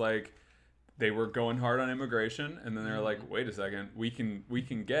found is, like, they were going hard on immigration, and then they're like, wait a second, we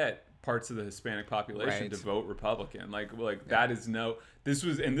can get parts of the Hispanic population to vote Republican. Like that is this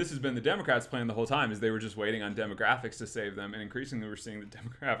has been the Democrats' plan the whole time, is they were just waiting on demographics to save them, and increasingly we're seeing that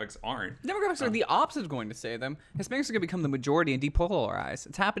demographics aren't. Demographics are the opposite of going to save them. Hispanics are going to become the majority and depolarize.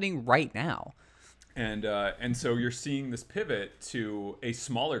 It's happening right now. And so you're seeing this pivot to a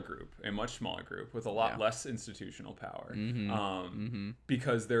smaller group, a much smaller group with a lot less institutional power,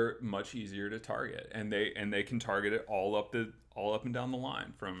 because they're much easier to target, and they can target it all up and down the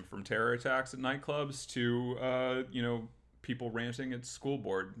line, from terror attacks at nightclubs to people ranting at school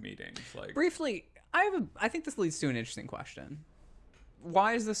board meetings. Like, briefly, I think this leads to an interesting question.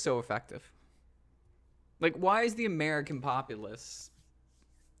 Why is this so effective? Like, why is the American populace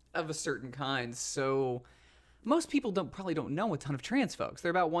of a certain kind so... Most people probably don't know a ton of trans folks. They're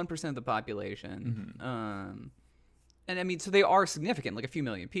about 1% of the population. And I mean, so they are significant, like a few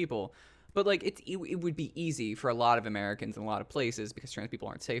million people. But like it would be easy for a lot of Americans in a lot of places, because trans people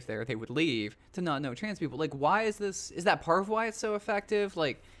aren't safe there, they would leave, to not know trans people. Like, why is that part of why it's so effective?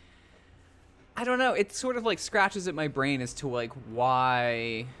 Like, I don't know. It sort of like scratches at my brain as to like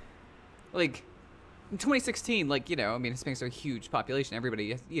why, like, in 2016, like, I mean, Hispanics are a huge population.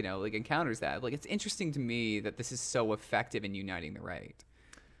 Everybody, like, encounters that. Like, it's interesting to me that this is so effective in uniting the right.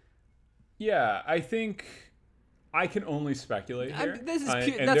 Yeah, I think I can only speculate here.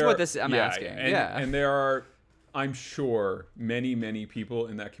 I'm asking. And there are, I'm sure, many, many people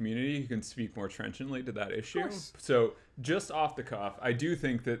in that community who can speak more trenchantly to that issue. So just off the cuff, I do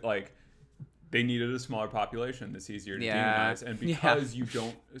think that, like, they needed a smaller population that's easier to Yeah. demonize. And because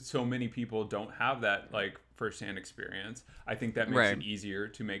so many people don't have that like firsthand experience, I think that makes Right. it easier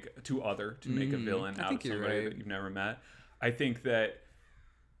to make a villain I out think of you're somebody right. that you've never met. I think that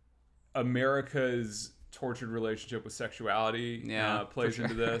America's tortured relationship with sexuality plays for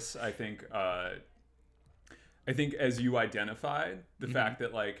into sure. this. I think as you identified, the fact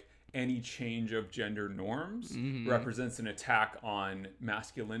that like any change of gender norms represents an attack on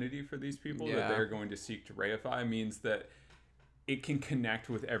masculinity for these people that Yeah. they're going to seek to reify means that it can connect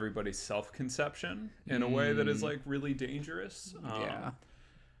with everybody's self-conception in a way that is like really dangerous. Yeah.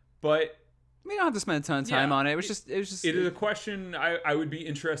 But We don't have to spend a ton of time on it. It was just. it is a question I would be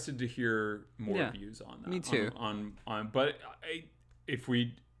interested to hear more Yeah. views on that. Me too. But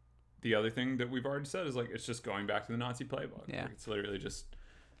the other thing that we've already said is like it's just going back to the Nazi playbook. Yeah. Like, it's literally just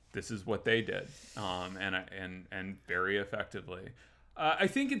this is what they did, and very effectively. I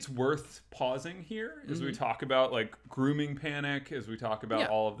think it's worth pausing here as we talk about like grooming panic, as we talk about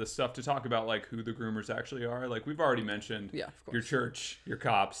all of this stuff, to talk about like who the groomers actually are. Like we've already mentioned, Yeah, of course. your church, your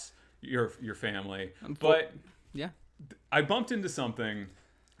cops, your family, but Yeah. I bumped into something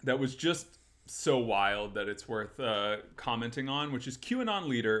that was just so wild that it's worth commenting on, which is QAnon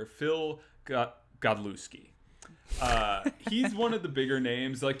leader Phil Godlewski. He's one of the bigger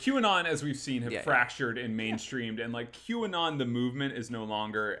names. Like QAnon, as we've seen, have fractured and mainstreamed, and like QAnon, the movement is no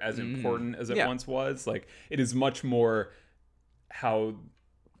longer as important as it once was. Like it is much more how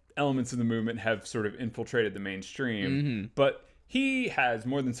elements of the movement have sort of infiltrated the mainstream. But he has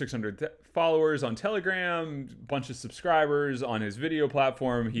more than 600 followers on Telegram, a bunch of subscribers on his video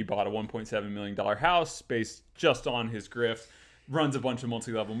platform. He bought a $1.7 million house based just on his grift. Runs a bunch of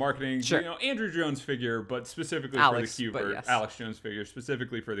multi-level marketing. Sure. You know, Andrew Jones figure, but specifically Alex, for the but Qverse. yes. Alex Jones figure,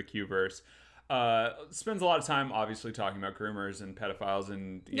 specifically for the Qverse. Spends a lot of time, obviously, talking about groomers and pedophiles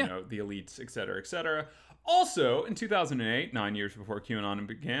and, you know, the elites, et cetera, et cetera. Also, in 2008, 9 years before QAnon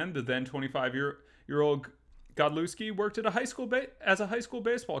began, the then 25-year-old Godlewski worked at as a high school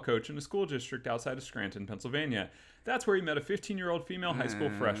baseball coach in a school district outside of Scranton, Pennsylvania. That's where he met a 15-year-old female high school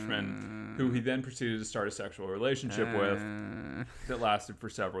freshman who he then proceeded to start a sexual relationship with that lasted for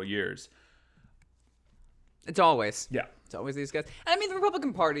several years. It's always. Yeah. It's always these guys. And I mean, the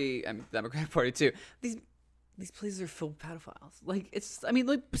Republican Party and the Democratic Party too. These places are filled with pedophiles. Like it's. I mean,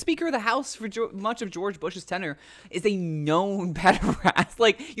 like Speaker of the House for much of George Bush's tenure is a known pederast.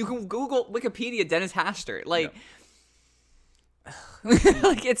 Like you can Google Wikipedia Dennis Hastert. Like,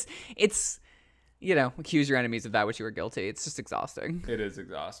 like it's. You know, accuse your enemies of that which you were guilty. It's just exhausting. It is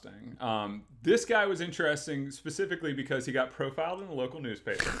exhausting. This guy was interesting specifically because he got profiled in a local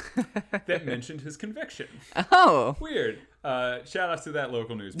newspaper that mentioned his conviction. Oh. Weird. Shout out to that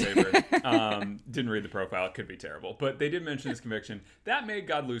local newspaper. Didn't read the profile. It could be terrible. But they did mention his conviction. That made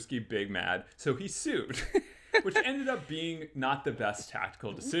Godlewski big mad. So he sued, which ended up being not the best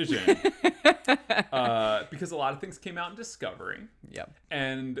tactical decision because a lot of things came out in discovery. Yep.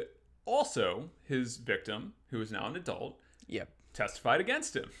 And also, his victim, who is now an adult, Yep. testified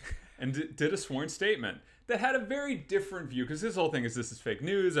against him and did a sworn statement that had a very different view, because his whole thing is this is fake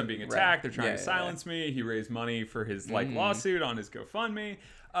news, I'm being attacked, they're trying to silence me. He raised money for his lawsuit on his GoFundMe.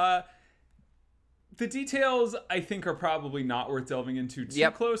 The details, I think, are probably not worth delving into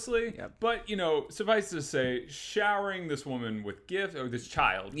too closely. Yep. But, you know, suffice to say, showering this woman with gifts, or this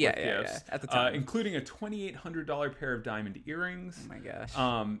child with gifts, at the time. including a $2,800 pair of diamond earrings. Oh my gosh.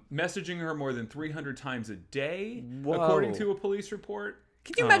 Messaging her more than 300 times a day, Whoa. according to a police report.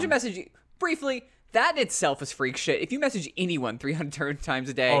 Can you imagine messaging briefly? That itself is freak shit. If you message anyone 300 times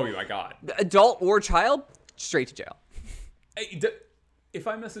a day, Oh my God. adult or child, straight to jail. If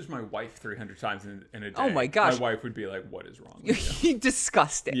I messaged my wife 300 times in a day, Oh my gosh. my wife would be like, "What is wrong with you?"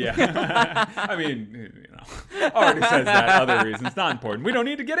 Disgusting. Yeah. I mean, you know, already says that. Other reasons, not important. We don't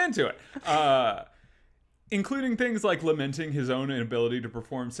need to get into it. Including things like lamenting his own inability to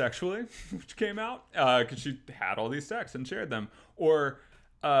perform sexually, which came out because she had all these texts and shared them. Or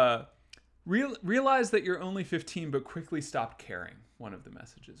realize that you're only 15 but quickly stopped caring, one of the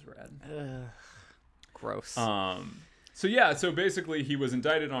messages read. Gross. So basically he was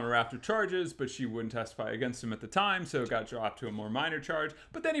indicted on a raft of charges, but she wouldn't testify against him at the time, so it got dropped to a more minor charge.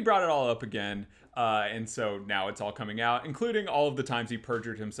 But then he brought it all up again, and so now it's all coming out, including all of the times he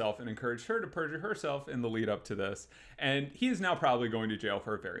perjured himself and encouraged her to perjure herself in the lead up to this. And he is now probably going to jail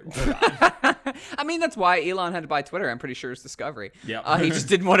for a very long time. I mean, that's why Elon had to buy Twitter. I'm pretty sure it's Discovery. Yeah. He just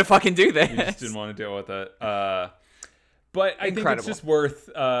didn't want to fucking do this. He just didn't want to deal with it. But I think Incredible. it's just worth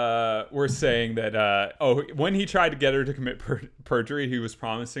saying that when he tried to get her to commit perjury, he was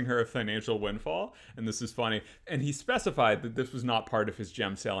promising her a financial windfall, and this is funny. And he specified that this was not part of his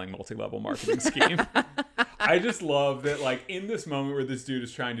gem selling multi-level marketing scheme. I just love that, like, in this moment where this dude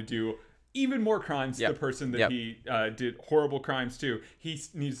is trying to do even more crimes to the person that he did horrible crimes to, he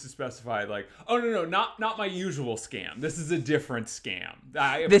needs to specify, like, oh no, not my usual scam. This is a different scam.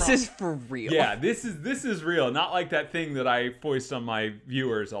 This is for real. Yeah, this is real. Not like that thing that I foist on my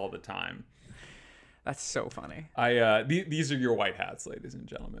viewers all the time. That's so funny. These are your white hats, ladies and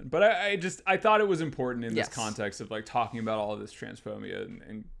gentlemen. But I thought it was important in this context of, like, talking about all of this transphobia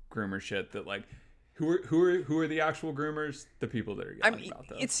and groomer shit that, like, who are the actual groomers? The people that are yelling about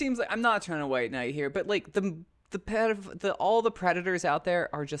this. It seems like, I'm not trying to white knight here, but, like, all the predators out there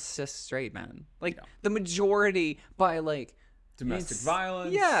are just cis straight men. Like, the majority by, like, domestic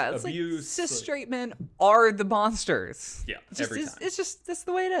violence, it's abuse. Like, cis straight men are the monsters. Yeah, every time. It's just that's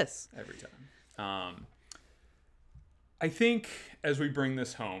the way it is. Every time. I think as we bring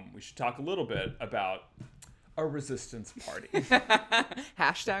this home, we should talk a little bit about a resistance party.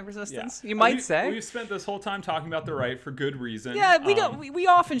 Hashtag resistance, you might say. We've spent this whole time talking about the right for good reason. Yeah, we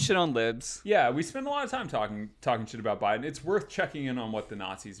often shit on libs. Yeah, we spend a lot of time talking shit about Biden. It's worth checking in on what the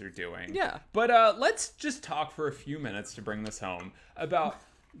Nazis are doing. Yeah. But let's just talk for a few minutes to bring this home about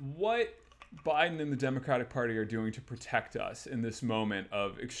what Biden and the Democratic Party are doing to protect us in this moment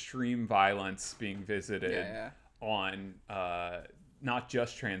of extreme violence being visited on not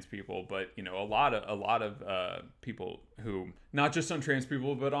just trans people, but, you know, a lot of people who, not just on trans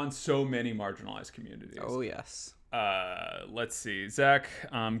people, but on so many marginalized communities. Oh yes. Let's see, Zach,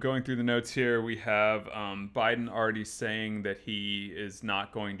 going through the notes here, we have Biden already saying that he is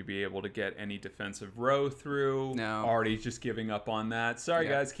not going to be able to get any defensive row through. No. Already just giving up on that. Sorry,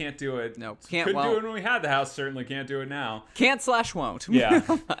 guys, can't do it. No, Couldn't do it when we had the House, certainly can't do it now. Can't/won't.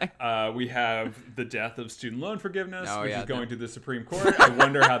 Yeah. We have the death of student loan forgiveness, which is going to the Supreme Court. I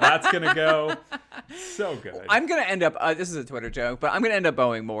wonder how that's going to go. So good. I'm going to end up, this is a Twitter joke, but I'm going to end up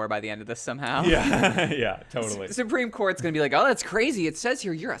owing more by the end of this somehow. Yeah, yeah, totally. Supreme Court's going to be like, oh, that's crazy. It says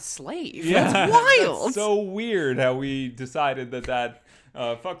here you're a slave. Yeah, that's wild. That's so weird how we decided that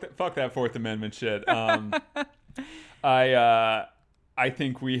fuck that Fourth Amendment shit. I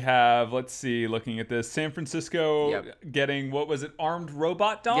think we have, let's see, looking at this, San Francisco getting, what was it, armed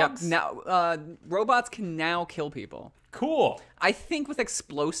robot dogs? Yep. Now, robots can now kill people. Cool. I think with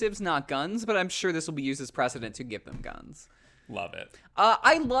explosives, not guns, but I'm sure this will be used as precedent to give them guns. Love it.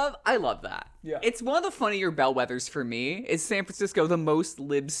 I love that. Yeah. It's one of the funnier bellwethers for me. Is San Francisco the most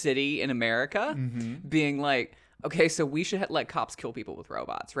lib city in America? Mm-hmm. Being like, okay, so we should let cops kill people with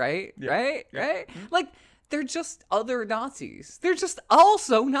robots, right? Yeah. Right? Yeah. Right? Like, they're just other Nazis. They're just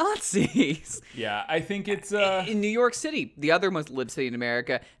also Nazis. Yeah, I think it's in New York City, the other most lib city in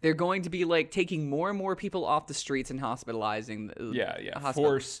America, they're going to be like taking more and more people off the streets and hospitalizing.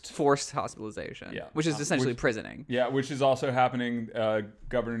 Forced hospitalization. Yeah, which is essentially prisoning. Yeah, which is also happening.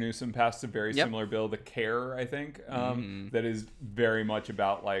 Governor Newsom passed a very similar bill, the CARE, I think, that is very much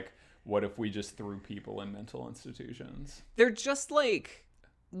about, like, what if we just threw people in mental institutions? They're just like,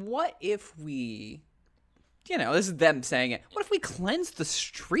 what if we, you know, this is them saying it, what if we cleansed the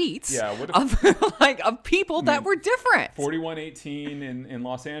streets of people that were different? 4118 in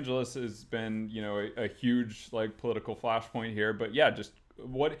Los Angeles has been, you know, a huge, like, political flashpoint here. But yeah, just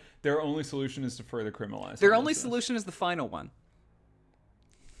what their only solution is to further criminalize. Their only solution is the final one.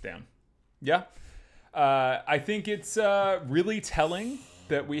 Damn. Yeah. I think it's really telling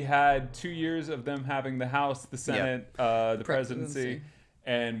that we had 2 years of them having the House, the Senate, the presidency.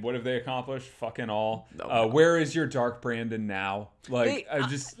 And what have they accomplished? Fucking all. Where is your Dark Brandon now? Like,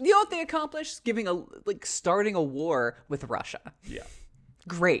 you know what they accomplished? Starting a war with Russia. Yeah.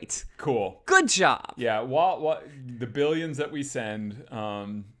 Great. Cool. Good job. Yeah. What the billions that we send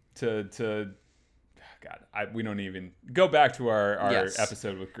to God, we don't even go back to our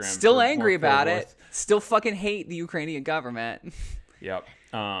episode with Graham. Still angry about it. Still fucking hate the Ukrainian government. Yep.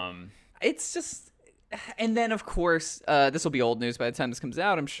 It's just, and then of course, this will be old news by the time this comes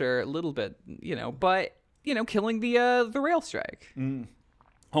out, I'm sure, a little bit, you know, but, you know, killing the rail strike.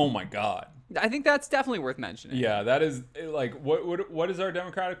 Oh my God. I think that's definitely worth mentioning. Yeah, that is, like, what is our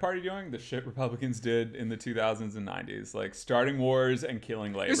Democratic Party doing? The shit Republicans did in the 2000s and 90s, like starting wars and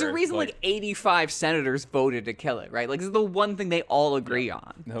killing labor. There's a reason like 85 senators voted to kill it, right? Like, this is the one thing they all agree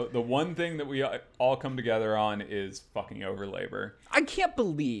on. The one thing that we all come together on is fucking over labor. I can't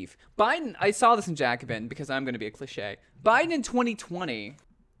believe Biden. I saw this in Jacobin because I'm going to be a cliche. Biden in 2020,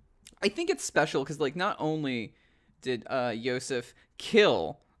 I think it's special because, like, not only did Yosef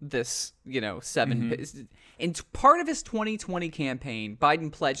kill this, you know, In part of his 2020 campaign,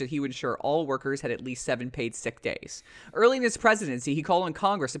 Biden pledged that he would ensure all workers had at least 7 paid sick days. Early in his presidency, he called on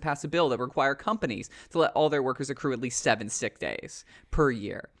Congress to pass a bill that would require companies to let all their workers accrue at least 7 sick days per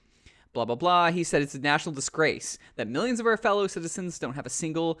year. Blah, blah, blah. He said it's a national disgrace that millions of our fellow citizens don't have a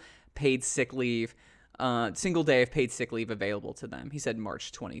single day of paid sick leave available to them. He said in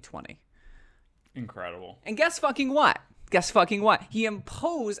March 2020. Incredible. And guess fucking what? He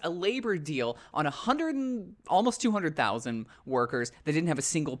imposed a labor deal on almost 200,000 workers that didn't have a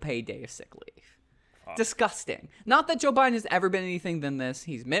single paid day of sick leave. Disgusting. Not that Joe Biden has ever been anything than this.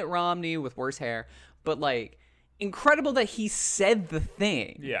 He's Mitt Romney with worse hair. But, like, incredible that he said the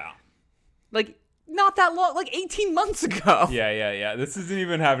thing. Yeah. Like, not that long, like 18 months ago. Yeah. This isn't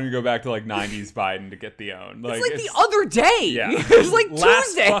even having to go back to like 90s Biden to get the own. Like, it's the other day. Yeah. It was like last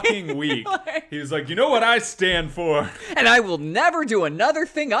Tuesday. fucking week. He was like, you know what I stand for? And I will never do another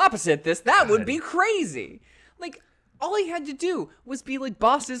thing opposite this. That would be crazy. Like, all he had to do was be like,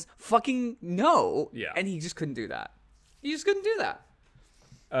 bosses fucking no. Yeah. And he just couldn't do that. He just couldn't do that.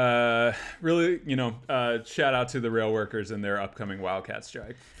 Really, shout out to the rail workers and their upcoming Wildcat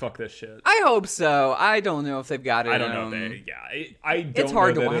strike. Fuck this shit. I hope so. I don't know if they've got it. I don't know if I don't it's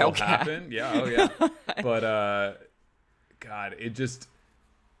hard know to that it'll Wildcat. happen. Yeah, oh yeah. But, God, it just...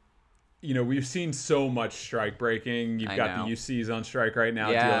 we've seen so much strike breaking. You've got the UCs on strike right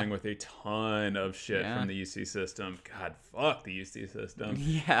now, dealing with a ton of shit from the UC system. God, fuck the UC system.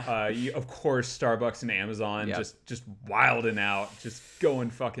 Yeah. Of course, Starbucks and Amazon just wilding out, just going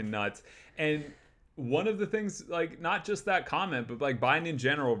fucking nuts. And one of the things, like, not just that comment, but like Biden in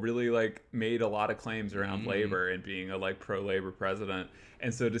general really like made a lot of claims around labor and being a like pro-labor president.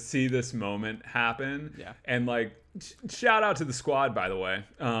 And so to see this moment happen, and like shout out to the squad, by the way.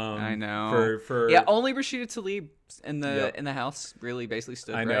 I know. For only Rashida Tlaib in the House really basically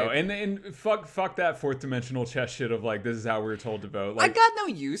stood. I know, and fuck that fourth dimensional chess shit of like this is how we were told to vote. Like, I got no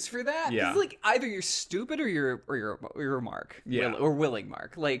use for that. Yeah. It's like either you're stupid or you're a mark. Yeah. Or willing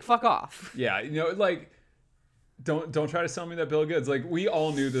mark. Like fuck off. Yeah, like. Don't try to sell me that bill of goods. Like, we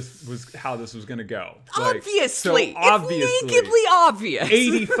all knew this was how this was going to go. Like, obviously. So obviously. It's nakedly obvious.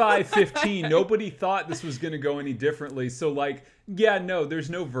 85-15. Nobody thought this was going to go any differently. So, like, yeah, no, there's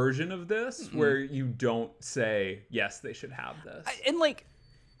no version of this where you don't say, yes, they should have this.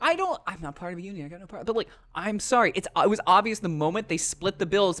 I'm not part of a union. I got no part. But, like, I'm sorry. It was obvious the moment they split the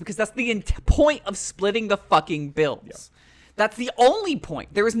bills because that's the point of splitting the fucking bills. Yep. That's the only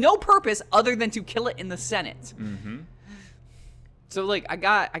point. There is no purpose other than to kill it in the Senate. Mm-hmm. So, like, I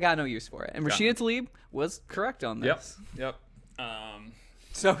got no use for it. And Rashida Tlaib was correct on this. Yep.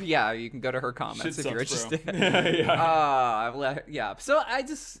 So, yeah, you can go to her comments if you're interested. Yeah. So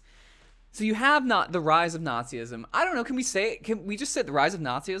you have not the rise of Nazism. I don't know. Can we just say the rise of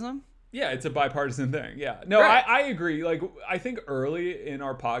Nazism? Yeah, it's a bipartisan thing. Yeah. No, right. I agree. Like, I think early in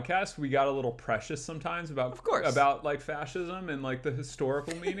our podcast, we got a little precious sometimes about like fascism and like the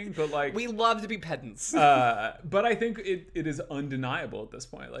historical meaning, but like we love to be pedants. But I think it is undeniable at this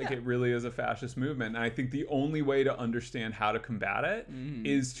point. Like, it really is a fascist movement. And I think the only way to understand how to combat it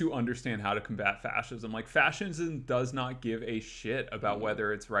is to understand how to combat fascism. Like, fascism does not give a shit about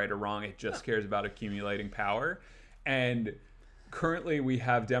whether it's right or wrong. It just cares about accumulating power. And currently, we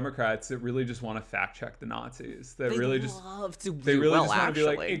have Democrats that really just want to fact check the Nazis. They really just want to be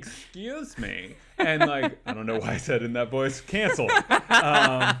like, "Excuse me," and like, I don't know why I said in that voice, canceled.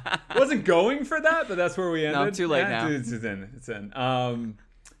 Wasn't going for that, but that's where we ended. No, too late now. It's in.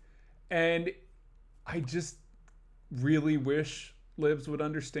 And I just really wish libs would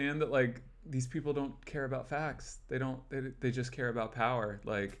understand that like these people don't care about facts. They just care about power.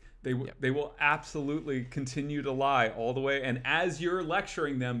 Like. They will absolutely continue to lie all the way, and as you're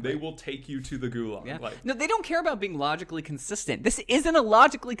lecturing them, they will take you to the gulag. Yeah. Like, no, they don't care about being logically consistent. This isn't a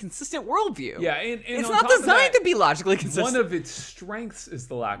logically consistent worldview. Yeah, and it's not designed to be logically consistent. One of its strengths is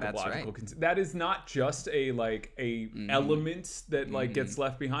the lack of logical consistency. That is not just a element that gets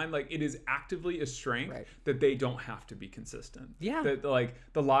left behind. Like, it is actively a strength that they don't have to be consistent. Yeah, that like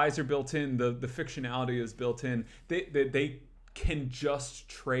the lies are built in, the fictionality is built in. They can just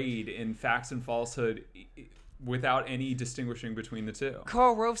trade in facts and falsehood without any distinguishing between the two.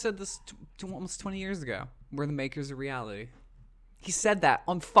 Karl Rove said this almost 20 years ago. We're the makers of reality. He said that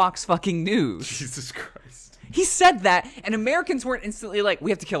on Fox fucking News. Jesus Christ. He said that, and Americans weren't instantly like,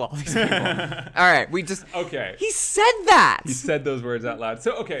 we have to kill all these people. All right, Okay. He said that. He said those words out loud.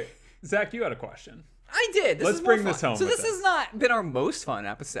 So, okay, Zach, you had a question. I did. Let's bring this home. So this has not been our most fun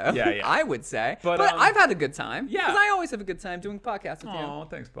episode. Yeah. I would say, but um, I've had a good time. Yeah, because I always have a good time doing podcasts with you. Oh,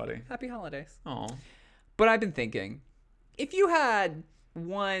 thanks, buddy. Happy holidays. Oh. But I've been thinking, if you had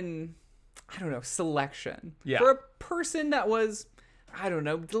one I don't know, selection Yeah. for a person that was, I don't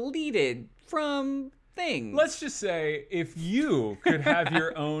know, deleted from things. Let's just say if you could have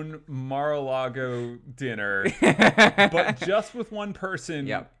your own Mar-a-Lago dinner, but just with one person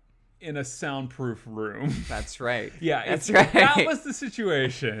Yep. in a soundproof room. That's right. Yeah, That's if right. that was the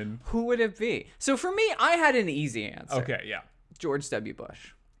situation. Who would it be? So for me, I had an easy answer. Okay, yeah. George W.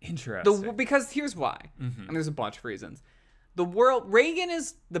 Bush. Interesting. Because here's why. Mm-hmm. And there's a bunch of reasons. Reagan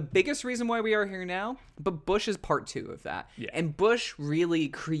is the biggest reason why we are here now, but Bush is part 2 of that. Yeah. And Bush really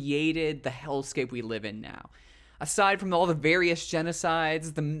created the hellscape we live in now. Aside from all the various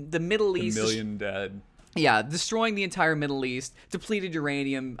genocides, the Middle East. A million dead. Yeah, destroying the entire Middle East, depleted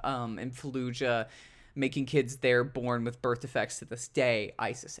uranium in Fallujah, making kids there born with birth defects to this day,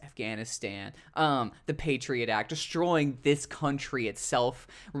 ISIS, Afghanistan, the Patriot Act, destroying this country itself,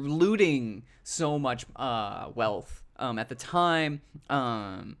 looting so much wealth at the time.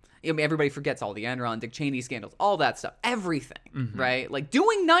 Everybody forgets all the Enron, Dick Cheney scandals, all that stuff, everything, right? Like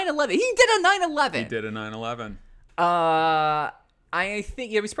doing 9/11. He did a 9/11. He did a 9/11. I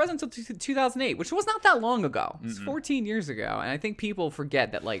think he was president until 2008, which was not that long ago. It's 14 years ago, and I think people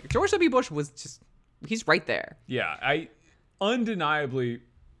forget that like George W. Bush was he's right there. Yeah, I undeniably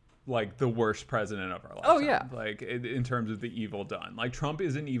like the worst president of our lifetime. Oh, yeah. Like in terms of the evil done. Like Trump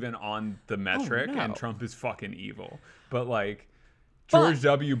isn't even on the metric, no. and Trump is fucking evil. But like George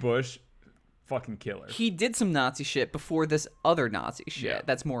W. Bush, fucking killer. He did some Nazi shit before this other Nazi shit Yeah.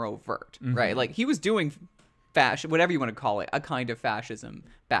 that's more overt, right? Like he was doing whatever you want to call it, a kind of fascism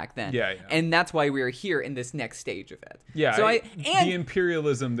back then. Yeah, yeah. And that's why we're here in this next stage of it. Yeah, So the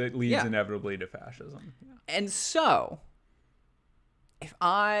imperialism that leads Yeah. inevitably to fascism. And so, if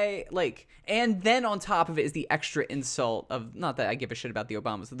I, and then on top of it is the extra insult of, not that I give a shit about the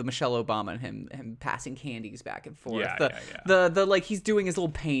Obamas, the Michelle Obama and him passing candies back and forth. Yeah, The he's doing his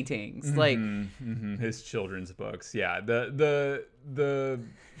little paintings. His children's books. Yeah, the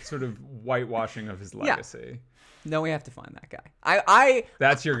sort of whitewashing of his legacy. No, we have to find that guy.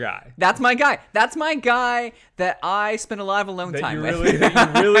 That's your guy. That's my guy. That's my guy that I spend a lot of alone That time you with.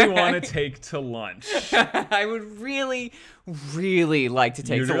 that you really want to take to lunch. I would really, really like to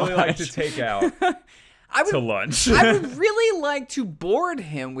take You'd to really lunch. like to take out to lunch. I would really like to board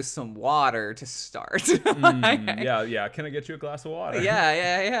him with some water to start. Yeah. Can I get you a glass of water?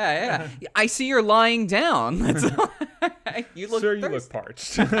 Yeah. I see you're lying down. That's all. You look Sir, you thirsty. look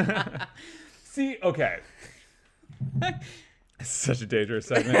parched. See, okay. It's such a dangerous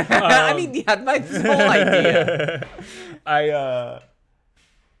segment. I mean, yeah, my whole idea.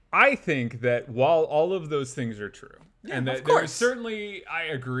 I think that while all of those things are true, and that of there's course. certainly, I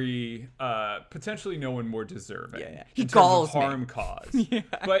agree, potentially no one more deserving. Yeah. He in terms of galls me. harm caused.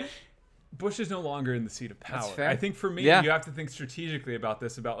 But Bush is no longer in the seat of power. fair. I think for me, Yeah. you have to think strategically about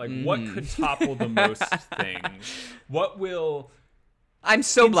this, about like what could topple the most things. What will I'm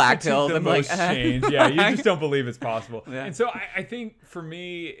so black institute pilled. the I'm like, most change. Yeah, you just don't believe it's possible. Yeah. And so I think for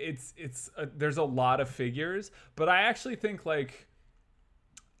me, it's there's a lot of figures, but I actually think like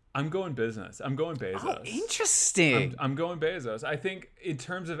I'm going business. I'm going Bezos. oh, interesting. I'm going Bezos. I think in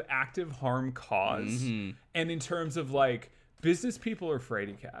terms of active harm caused, and in terms of like business people are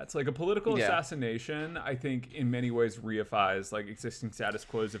fraidy cats. Like a political Yeah. assassination, I think in many ways reifies like existing status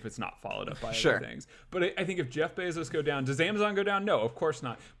quos if it's not followed up by Sure. other things. But I think if Jeff Bezos go down, does Amazon go down? No, of course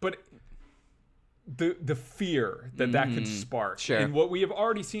not. But the fear that could spark, Sure. and what we have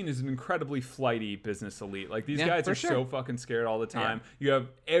already seen is an incredibly flighty business elite. Like these Yeah, guys for are sure. so fucking scared all the time. You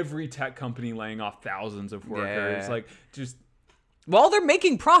have every tech company laying off thousands of workers. Yeah. Like just While they're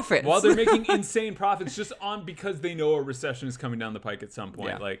making profits. while they're making insane profits just on because they know a recession is coming down the pike at some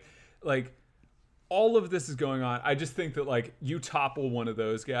point. Yeah. Like all of this is going on. I just think that like you topple one of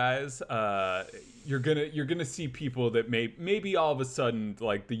those guys, you're gonna see people that maybe all of a sudden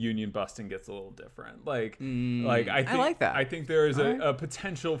like the union busting gets a little different. Like I think like that. I think there is All right. a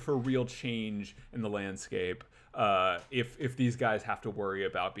potential for real change in the landscape if these guys have to worry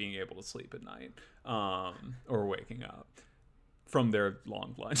about being able to sleep at night or waking up from their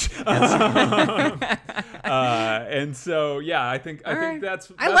long lunch. And so, yeah, I think right.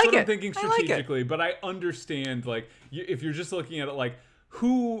 that's I what like I'm it. thinking I like it. strategically. But I understand, like, if you're just looking at it, like,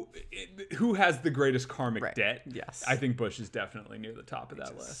 who has the greatest karmic Right. debt? Yes. I think Bush is definitely near the top of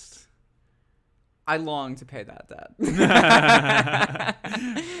that list. I long to pay that debt.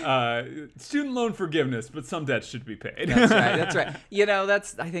 Student loan forgiveness, but some debts should be paid. That's right. You know,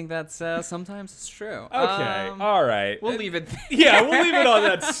 I think that's sometimes it's true. Okay, all right. We'll leave it. Yeah, we'll leave it on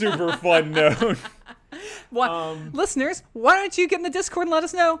that super fun note. Listeners, why don't you get in the Discord and let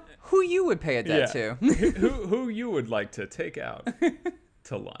us know who you would pay a debt to? who you would like to take out?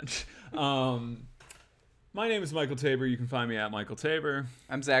 to lunch. My name is Michael Tabor. You can find me at Michael Tabor.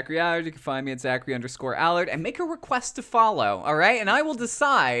 I'm Zachary Allard. You can find me at Zachary_Allard and make a request to follow, all right? And I will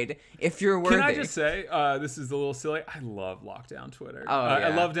decide if you're worthy. Can I just say, this is a little silly. I love Lockdown Twitter. Oh,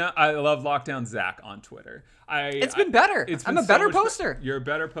 yeah. I love Lockdown Zach on Twitter. It's been better. I'm a better poster. You're a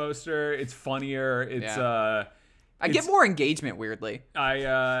better poster. It's funnier. It's I get more engagement, weirdly.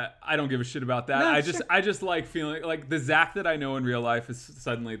 I don't give a shit about that. No, I just like feeling like the Zach that I know in real life is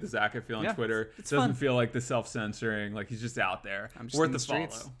suddenly the Zach I feel on Twitter. It doesn't feel like the self-censoring. Like he's just out there. I'm just worth in the the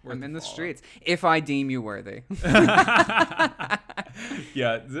streets. follow. I'm in the streets. If I deem you worthy.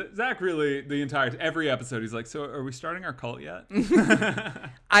 Yeah, Zach really every episode he's like, so are we starting our cult yet?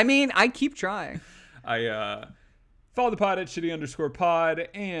 I mean, I keep trying. I follow the pod at shitty_pod,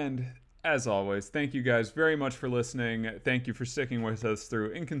 and as always, thank you guys very much for listening. Thank you for sticking with us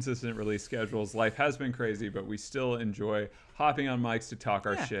through inconsistent release schedules. Life has been crazy, but we still enjoy hopping on mics to talk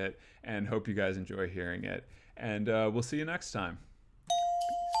our shit, and hope you guys enjoy hearing it. And we'll see you next time.